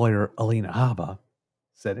 Trump's lawyer, Alina Habba,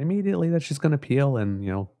 said immediately that she's going to appeal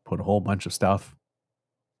and, put a whole bunch of stuff.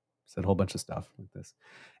 Said a whole bunch of stuff like this.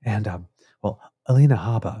 And, Alina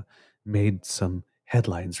Habba made some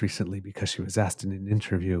headlines recently because she was asked in an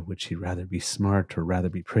interview, would she rather be smart or rather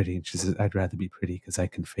be pretty? And she says, I'd rather be pretty because I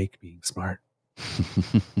can fake being smart.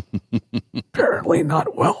 Apparently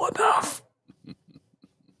not well enough.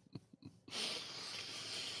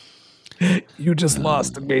 You just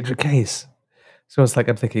lost a major case. So it's like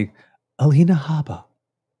I'm thinking, Alina Habba,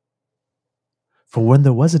 for when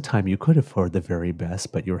there was a time you could afford the very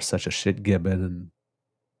best, but you're such a shit gibbon and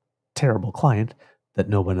terrible client that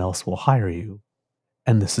no one else will hire you,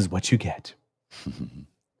 and this is what you get.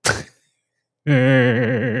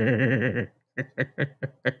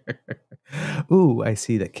 Ooh, I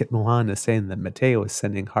see that Kit Mohan is saying that Mateo is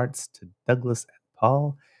sending hearts to Douglas and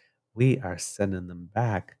Paul. We are sending them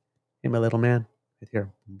back. Hey, my little man, right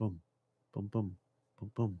here. Boom, boom, boom,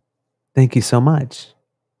 boom, boom. Thank you so much.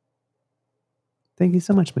 Thank you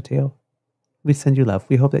so much, Mateo. We send you love.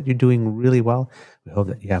 We hope that you're doing really well. We hope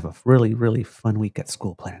that you have a really, really fun week at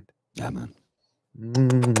school planned. Yeah, man.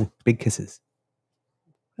 Big kisses.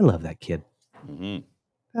 I love that kid.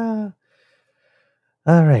 All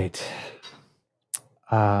right.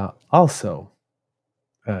 Also,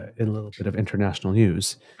 in a little bit of international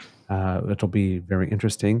news, it'll be very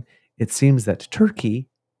interesting. It seems that Turkey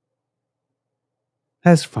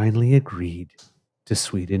has finally agreed to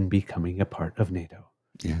Sweden becoming a part of NATO.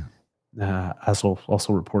 Yeah. As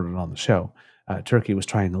also reported on the show, Turkey was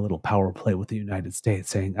trying a little power play with the United States,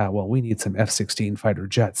 saying, well, we need some F-16 fighter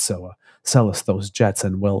jets, so sell us those jets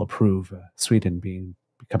and we'll approve Sweden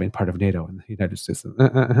becoming part of NATO. And the United States says,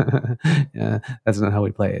 yeah, that's not how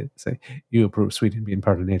we play it. Say, you approve Sweden being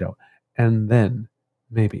part of NATO, and then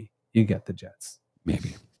maybe you get the jets.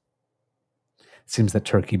 Maybe. Seems that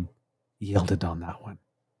Turkey yielded on that one.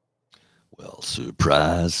 Well,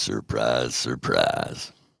 surprise, surprise,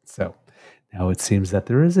 surprise. So now it seems that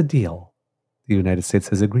there is a deal. The United States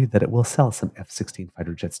has agreed that it will sell some F-16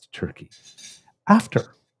 fighter jets to Turkey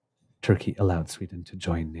after Turkey allowed Sweden to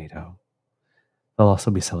join NATO. They'll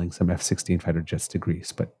also be selling some F-16 fighter jets to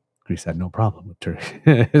Greece, but Greece had no problem with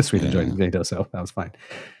Sweden joining NATO, so that was fine.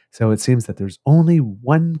 So it seems that there's only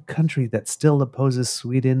one country that still opposes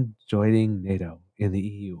Sweden joining NATO in the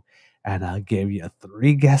EU. And I'll give you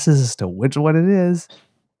 3 guesses as to which one it is.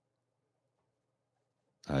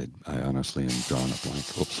 I honestly am drawing a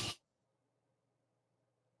blank. Oops.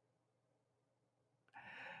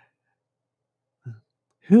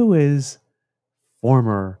 Who is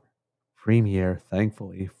former premier,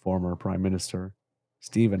 thankfully former Prime Minister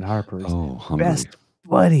Stephen Harper's best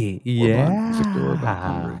buddy? Viktor Orban,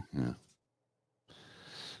 Hungary.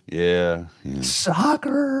 Yeah.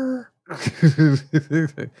 Soccer.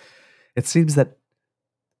 It seems that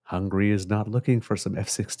Hungary is not looking for some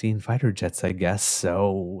F-16 fighter jets, I guess.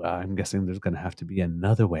 So I'm guessing there's going to have to be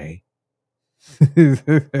another way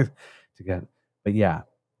to get. But yeah,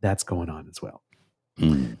 that's going on as well.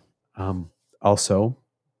 Also,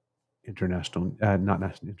 international,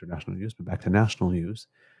 not international news, but back to national news.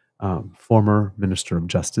 Former Minister of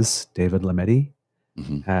Justice David Lametti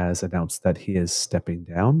has announced that he is stepping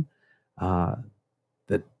down.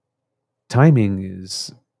 The timing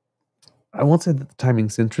is, I won't say that the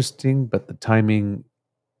timing's interesting, but the timing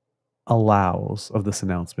allows of this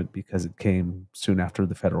announcement because it came soon after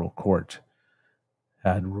the federal court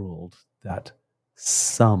had ruled that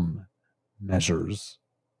some measures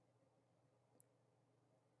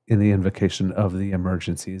in the invocation of the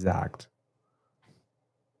Emergencies Act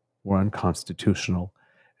were unconstitutional,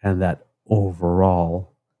 and that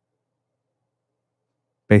overall,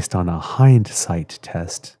 based on a hindsight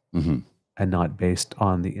test, and not based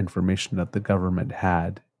on the information that the government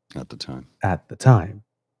had at the time,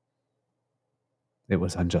 it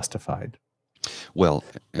was unjustified. Well,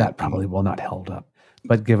 that probably will not hold up.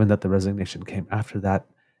 But given that the resignation came after that,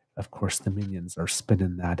 of course, the minions are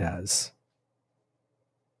spinning that as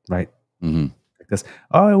right. Like this.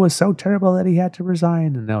 Oh, it was so terrible that he had to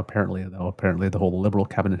resign, and now apparently the whole Liberal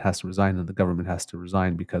cabinet has to resign, and the government has to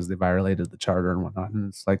resign because they violated the charter and whatnot. And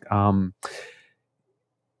it's like,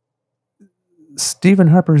 Stephen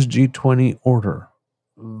Harper's G20 order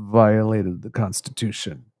violated the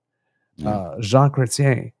Constitution. Jean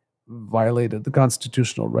Chrétien violated the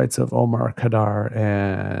constitutional rights of Omar Khadr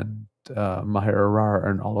and Maher Arar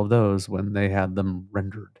and all of those when they had them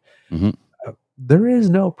rendered. There is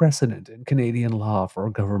no precedent in Canadian law for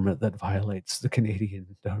a government that violates the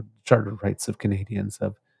Canadian charter rights of Canadians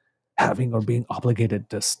of having or being obligated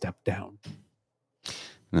to step down.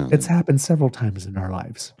 No, it's happened several times in our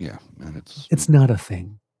lives. Yeah, and it's not a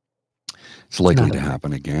thing. It's likely Not to okay.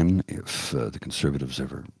 happen again if the Conservatives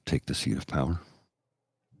ever take the seat of power.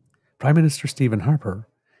 Prime Minister Stephen Harper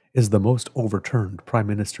is the most overturned prime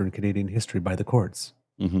minister in Canadian history by the courts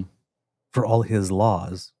for all his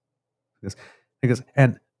laws.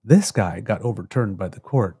 And this guy got overturned by the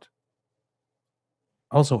court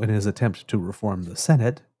also in his attempt to reform the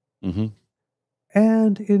Senate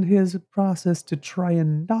and in his process to try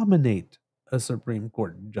and nominate a Supreme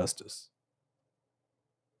Court justice.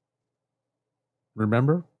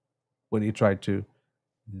 Remember when he tried to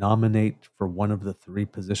nominate for one of the 3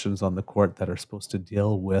 positions on the court that are supposed to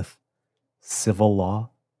deal with civil law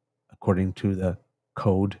according to the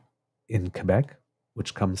code in Quebec,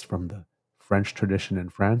 which comes from the French tradition in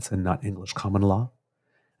France and not English common law,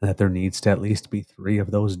 and that there needs to at least be 3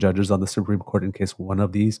 of those judges on the Supreme Court in case one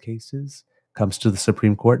of these cases comes to the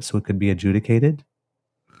Supreme Court so it could be adjudicated.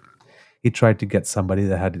 He tried to get somebody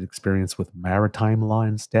that had experience with maritime law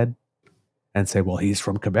instead and say, well, he's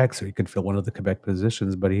from Quebec, so he could fill one of the Quebec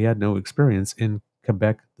positions, but he had no experience in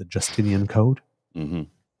Quebec, the Justinian Code. And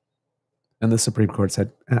the Supreme Court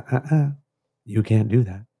said, you can't do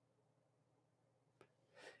that.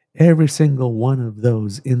 Every single one of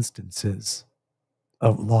those instances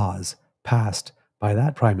of laws passed by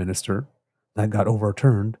that prime minister that got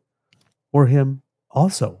overturned were him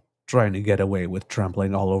also trying to get away with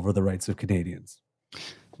trampling all over the rights of Canadians.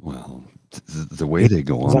 Well, the way they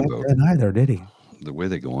go on about neither did he. The way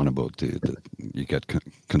they go on about you get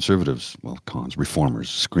Conservatives, well, reformers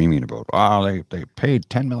screaming about, they paid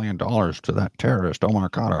 $10 million to that terrorist Omar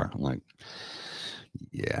Khadr. I'm like,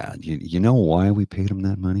 yeah, you know why we paid him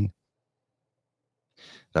that money?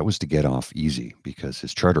 That was to get off easy because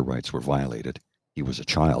his charter rights were violated. He was a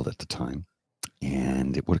child at the time,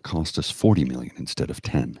 and it would have cost us $40 million instead of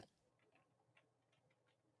 10.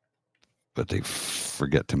 But they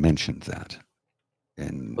forget to mention that.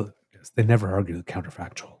 And they never argue the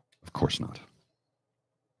counterfactual. Of course not.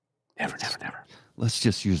 Never. Let's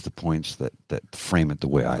just use the points that frame it the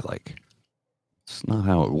way I like. It's not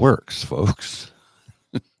how it works, folks.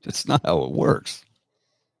 It's not how it works.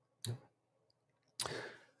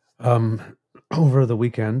 Over the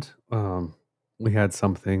weekend, we had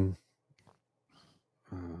something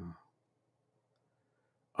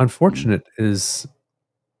unfortunate is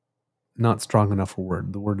not strong enough a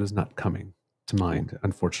word. The word is not coming to mind,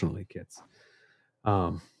 unfortunately, kids.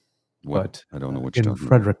 But I don't know what you're in talking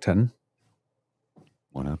Fredericton,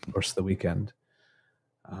 what happened? Of course, the weekend,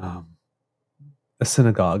 a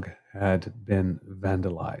synagogue had been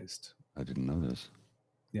vandalized. I didn't know this.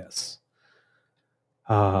 Yes.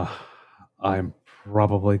 I'm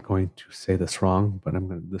probably going to say this wrong, but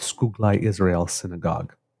the Skuglai Israel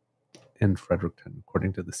Synagogue in Fredericton,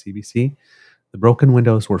 according to the CBC. The broken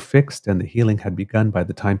windows were fixed and the healing had begun by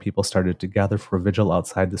the time people started to gather for a vigil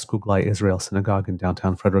outside the Skuglai Israel Synagogue in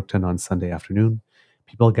downtown Fredericton on Sunday afternoon.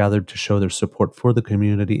 People gathered to show their support for the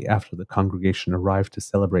community after the congregation arrived to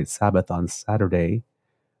celebrate Sabbath on Saturday,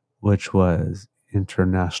 which was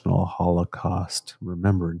International Holocaust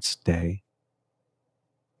Remembrance Day.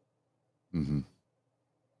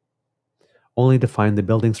 Only to find the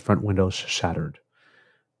building's front windows shattered.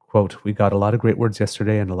 Quote, "We got a lot of great words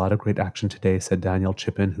yesterday and a lot of great action today," said Daniel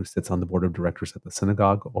Chippin, who sits on the board of directors at the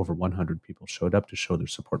synagogue. Over 100 people showed up to show their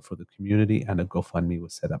support for the community, and a GoFundMe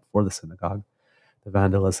was set up for the synagogue. The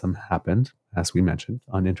vandalism happened, as we mentioned,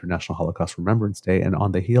 on International Holocaust Remembrance Day and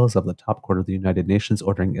on the heels of the top court of the United Nations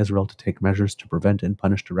ordering Israel to take measures to prevent and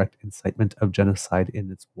punish direct incitement of genocide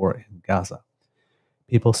in its war in Gaza.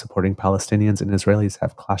 People supporting Palestinians and Israelis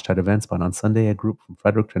have clashed at events, but on Sunday, a group from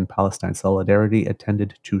Fredericton Palestine Solidarity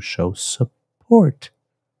attended to show support.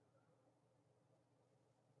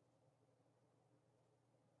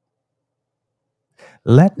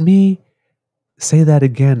 Let me say that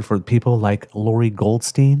again for people like Lori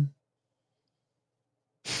Goldstein,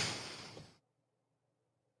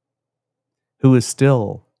 who is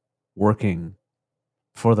still working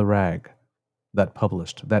for the rag that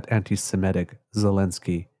published that anti-Semitic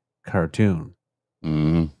Zelensky cartoon.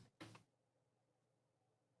 I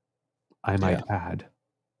might add.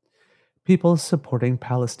 People supporting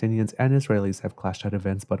Palestinians and Israelis have clashed at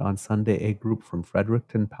events, but on Sunday, a group from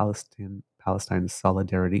Fredericton Palestine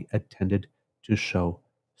Solidarity attended to show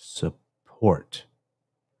support.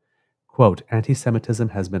 Quote, "Anti-Semitism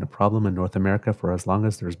has been a problem in North America for as long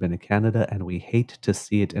as there's been a Canada, and we hate to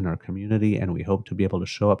see it in our community, and we hope to be able to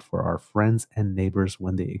show up for our friends and neighbors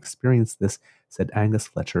when they experience this," said Angus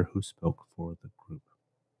Fletcher, who spoke for the group.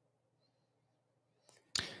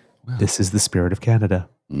 Wow. This is the spirit of Canada.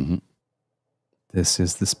 This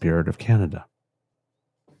is the spirit of Canada.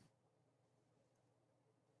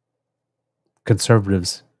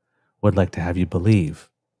 Conservatives would like to have you believe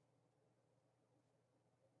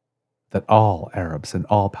that all Arabs and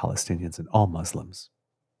all Palestinians and all Muslims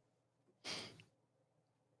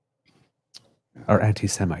are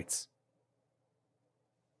anti-Semites.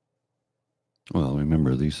 Well,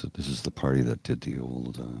 remember, this is the party that did the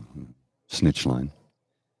old snitch line.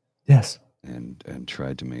 Yes. And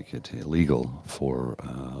tried to make it illegal for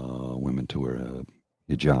women to wear a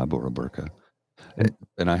hijab or a burqa.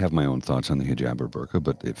 And I have my own thoughts on the hijab or burqa,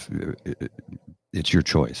 but if it's your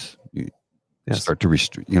choice. You start to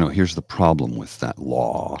restrict. You know, here's the problem with that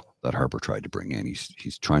law that Harper tried to bring in.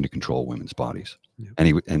 He's trying to control women's bodies. Yeah.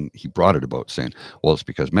 And he brought it about saying, well, it's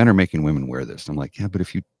because men are making women wear this. I'm like, yeah, but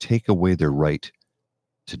if you take away their right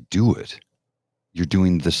to do it, you're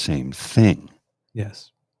doing the same thing.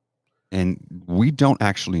 Yes. And we don't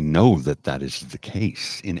actually know that that is the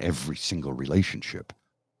case in every single relationship.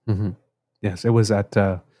 Mm-hmm. Yes, it was at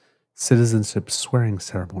citizenship swearing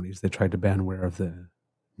ceremonies. They tried to ban wear of the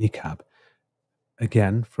niqab.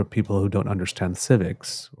 Again, for people who don't understand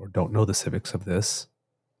civics or don't know the civics of this,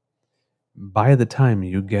 by the time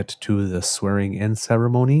you get to the swearing in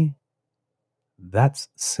ceremony, that's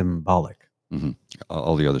symbolic. Mm-hmm.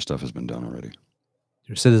 All the other stuff has been done already.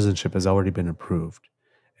 Your citizenship has already been approved.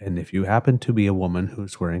 And if you happen to be a woman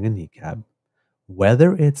who's wearing a niqab,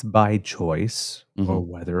 whether it's by choice or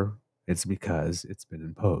whether it's because it's been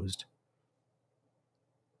imposed,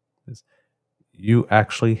 you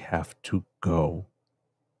actually have to go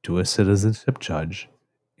to a citizenship judge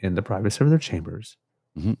in the privacy of their chambers,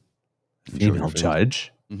 female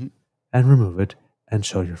judge, and remove it and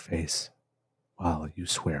show your face while you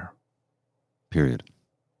swear. Period.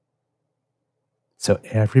 So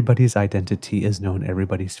everybody's identity is known,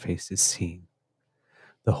 everybody's face is seen.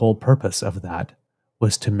 The whole purpose of that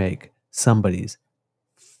was to make somebody's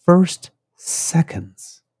first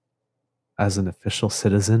seconds as an official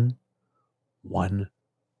citizen one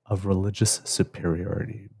of religious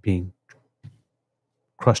superiority, being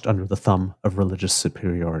crushed under the thumb of religious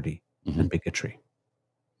superiority and bigotry.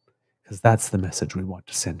 Because that's the message we want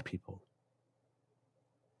to send people,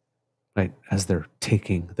 right? As they're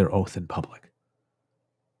taking their oath in public.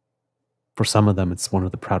 For some of them, it's one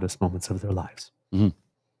of the proudest moments of their lives. Yeah.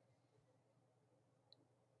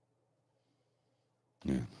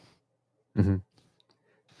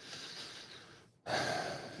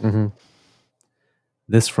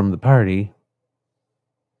 This from the party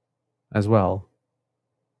as well,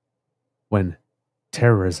 when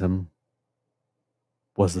terrorism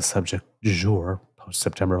was the subject du jour post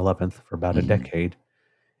September 11th for about a decade,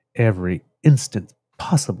 every instant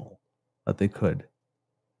possible that they could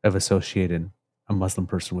have associated a Muslim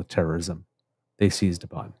person with terrorism, they seized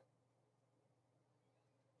upon.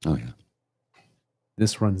 Oh, yeah.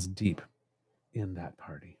 This runs deep in that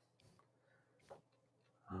party.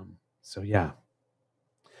 So, yeah.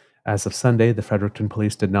 As of Sunday, the Fredericton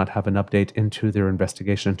police did not have an update into their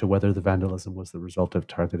investigation into whether the vandalism was the result of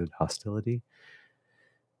targeted hostility.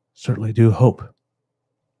 Certainly do hope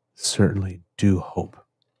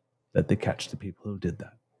that they catch the people who did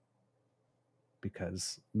that.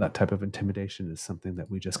 Because that type of intimidation is something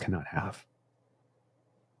that we just cannot have.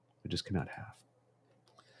 We just cannot have.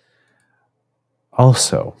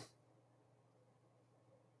 Also,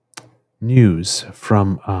 news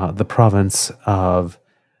from the province of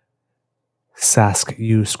Sask,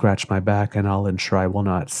 you scratch my back and I'll ensure I will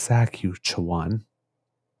not sack you, Chawan.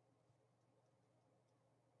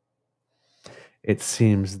 It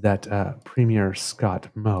seems that Premier Scott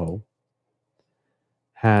Moe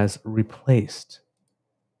has replaced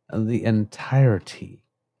the entirety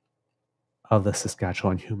of the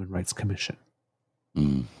Saskatchewan Human Rights Commission.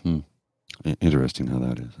 Interesting how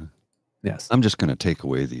that is. Huh? Yes. I'm just going to take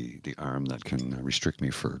away the arm that can restrict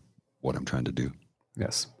me for what I'm trying to do.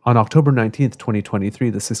 Yes. On October 19th,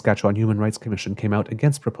 2023, the Saskatchewan Human Rights Commission came out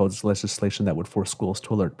against proposed legislation that would force schools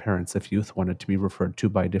to alert parents if youth wanted to be referred to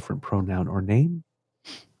by a different pronoun or name.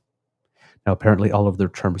 Now, apparently all of their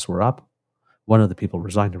terms were up. One of the people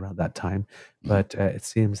resigned around that time, but it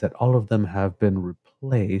seems that all of them have been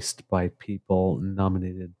replaced by people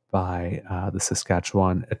nominated by the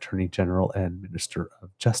Saskatchewan Attorney General and Minister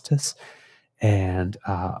of Justice. And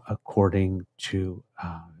according to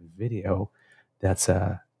video that's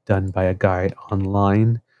done by a guy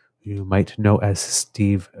online you might know as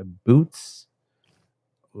Steve Boots.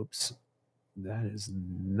 Oops, that is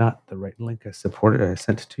not the right link I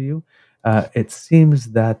sent to you. It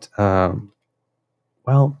seems that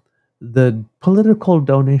well, the political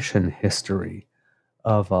donation history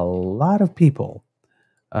of a lot of people,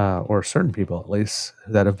 or certain people at least,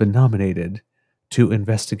 that have been nominated to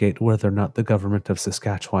investigate whether or not the government of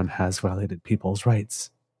Saskatchewan has violated people's rights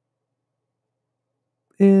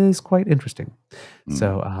is quite interesting.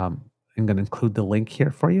 So I'm going to include the link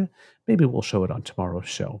here for you. Maybe we'll show it on tomorrow's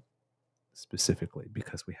show specifically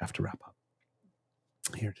because we have to wrap up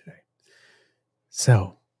here today.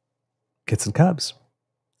 So, kids and cubs,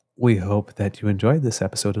 we hope that you enjoyed this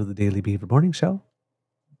episode of the Daily Beaver Morning Show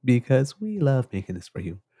because we love making this for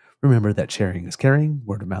you. Remember that sharing is caring,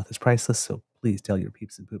 word of mouth is priceless, so please tell your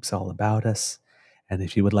peeps and poops all about us. And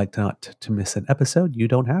if you would like not to miss an episode, you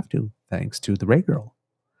don't have to, thanks to the Ray Girl.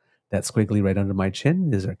 That squiggly right under my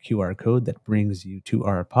chin is our QR code that brings you to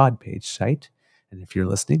our Podpage site. And if you're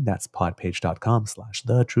listening, that's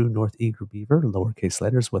podpage.com/the-true-north-eager-beaver, lowercase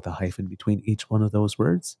letters with a hyphen between each one of those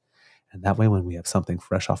words. And that way, when we have something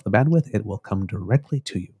fresh off the bandwidth, it will come directly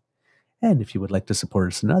to you. And if you would like to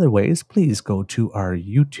support us in other ways, please go to our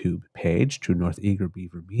YouTube page, True North Eager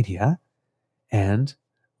Beaver Media, and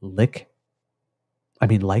like,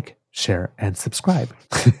 share, and subscribe.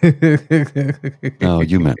 No,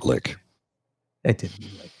 you meant lick. I didn't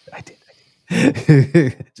mean like. I did.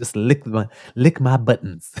 Just lick my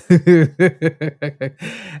buttons.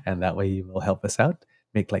 And that way you will help us out.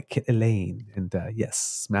 Make like Kit Elaine. And yes,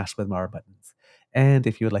 smash with our buttons. And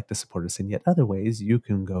if you would like to support us in yet other ways, you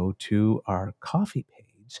can go to our coffee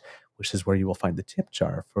page, which is where you will find the tip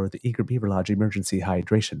jar for the Eager Beaver Lodge Emergency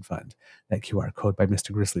Hydration Fund. That QR code by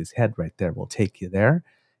Mr. Grizzly's head right there will take you there.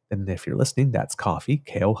 And if you're listening, that's coffee,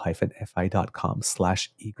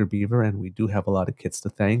 ko-fi.com/eagerbeaver. And we do have a lot of kits to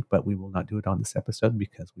thank, but we will not do it on this episode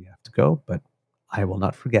because we have to go. But I will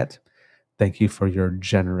not forget. Thank you for your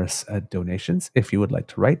generous donations. If you would like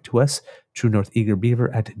to write to us,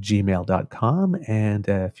 truenortheagerbeaver@gmail.com. And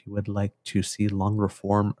if you would like to see longer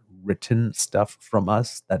form written stuff from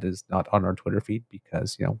us that is not on our Twitter feed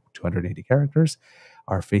because, 280 characters,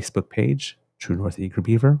 our Facebook page, True North Eager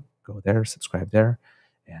Beaver, go there, subscribe there.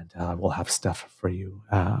 And we'll have stuff for you.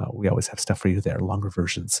 We always have stuff for you there, longer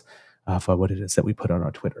versions of what it is that we put on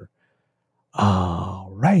our Twitter.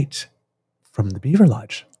 All right. From the Beaver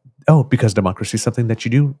Lodge. Oh, because democracy is something that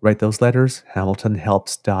you do. Write those letters.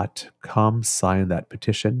 HamiltonHelps.com. Sign that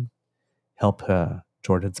petition. Help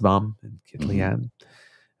Jordan's mom and Kit Leanne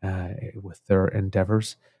with their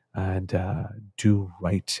endeavors. And do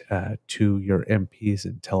write to your MPs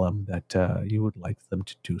and tell them that you would like them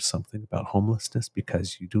to do something about homelessness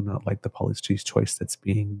because you do not like the policy's choice that's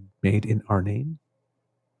being made in our name.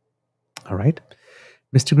 All right.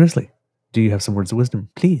 Mr. Grizzly, do you have some words of wisdom,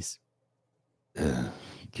 please?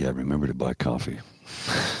 Yeah, remember to buy coffee.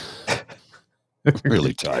 I'm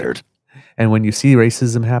really tired. And when you see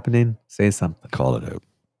racism happening, say something. Call it out.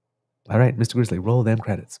 All right, Mr. Grizzly, roll them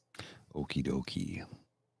credits. Okie dokie.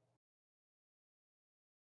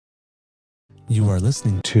 You are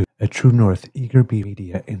listening to a True North Eager Beaver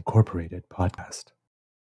Media Incorporated podcast.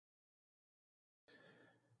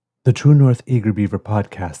 The True North Eager Beaver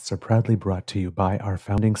podcasts are proudly brought to you by our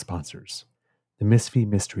founding sponsors, the Misfit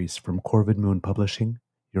Mysteries from Corvid Moon Publishing,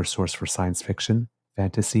 your source for science fiction,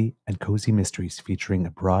 fantasy, and cozy mysteries featuring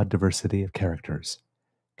a broad diversity of characters.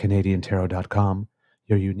 CanadianTarot.com,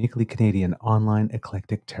 your uniquely Canadian online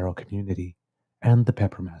eclectic tarot community, and The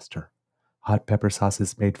Peppermaster. Hot pepper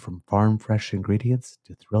sauces made from farm-fresh ingredients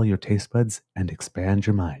to thrill your taste buds and expand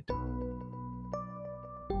your mind.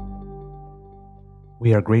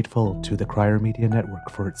 We are grateful to the Crier Media Network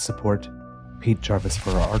for its support, Pete Jarvis for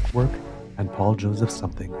our artwork, and Paul Joseph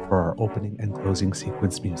Something for our opening and closing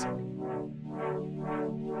sequence music.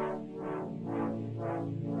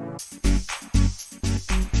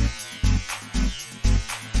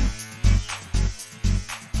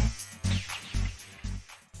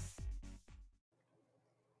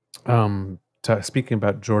 Speaking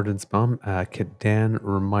about Jordan's mom, Kit Dan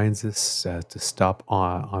reminds us to stop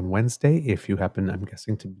on Wednesday. If you happen, I'm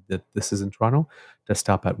guessing that this is in Toronto, to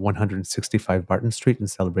stop at 165 Barton Street and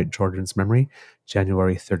celebrate Jordan's memory.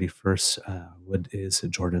 January 31st is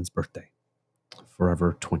Jordan's birthday.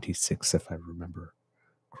 Forever 26, if I remember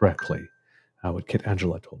correctly, what Kit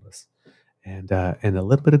Angela told us. And a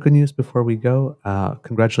little bit of good news before we go.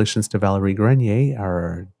 Congratulations to Valerie Grenier,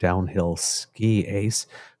 our downhill ski ace,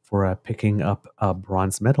 for picking up a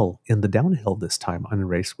bronze medal in the downhill this time on a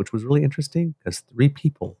race, which was really interesting because 3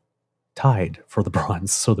 people tied for the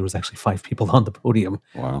bronze. So there was actually 5 people on the podium,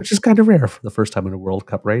 Wow. Which is kind of rare for the first time in a World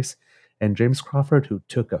Cup race. And James Crawford, who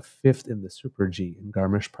took a 5th in the Super G in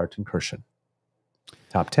Garmisch-Partenkirchen.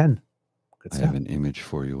 Top 10. Good I stuff. have an image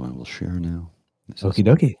for you I will share now. This Okie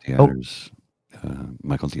dokie. Theater's,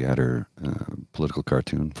 Michael Theater political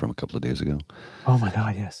cartoon from a couple of days ago. Oh my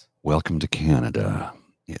God, yes. Welcome to Canada.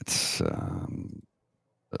 It's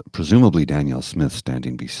presumably Danielle Smith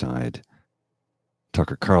standing beside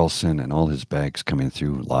Tucker Carlson and all his bags coming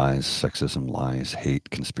through, lies, sexism, lies, hate,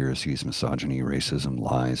 conspiracies, misogyny, racism,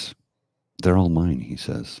 lies. They're all mine, he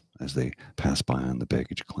says, as they pass by on the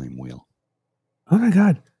baggage claim wheel. Oh my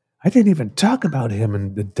God. I didn't even talk about him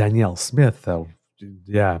and Danielle Smith, though.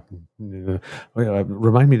 Yeah.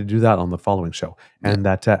 Remind me to do that on the following show. And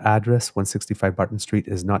that address, 165 Barton Street,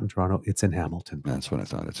 is not in Toronto. It's in Hamilton. That's what I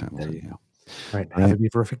thought. It's Hamilton. There you go. All right. Have a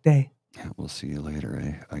beaverific day. Yeah, we'll see you later,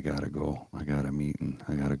 eh? I gotta go. I got a meeting.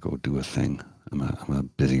 I gotta go do a thing. I'm a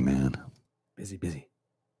busy man. Busy grizzly.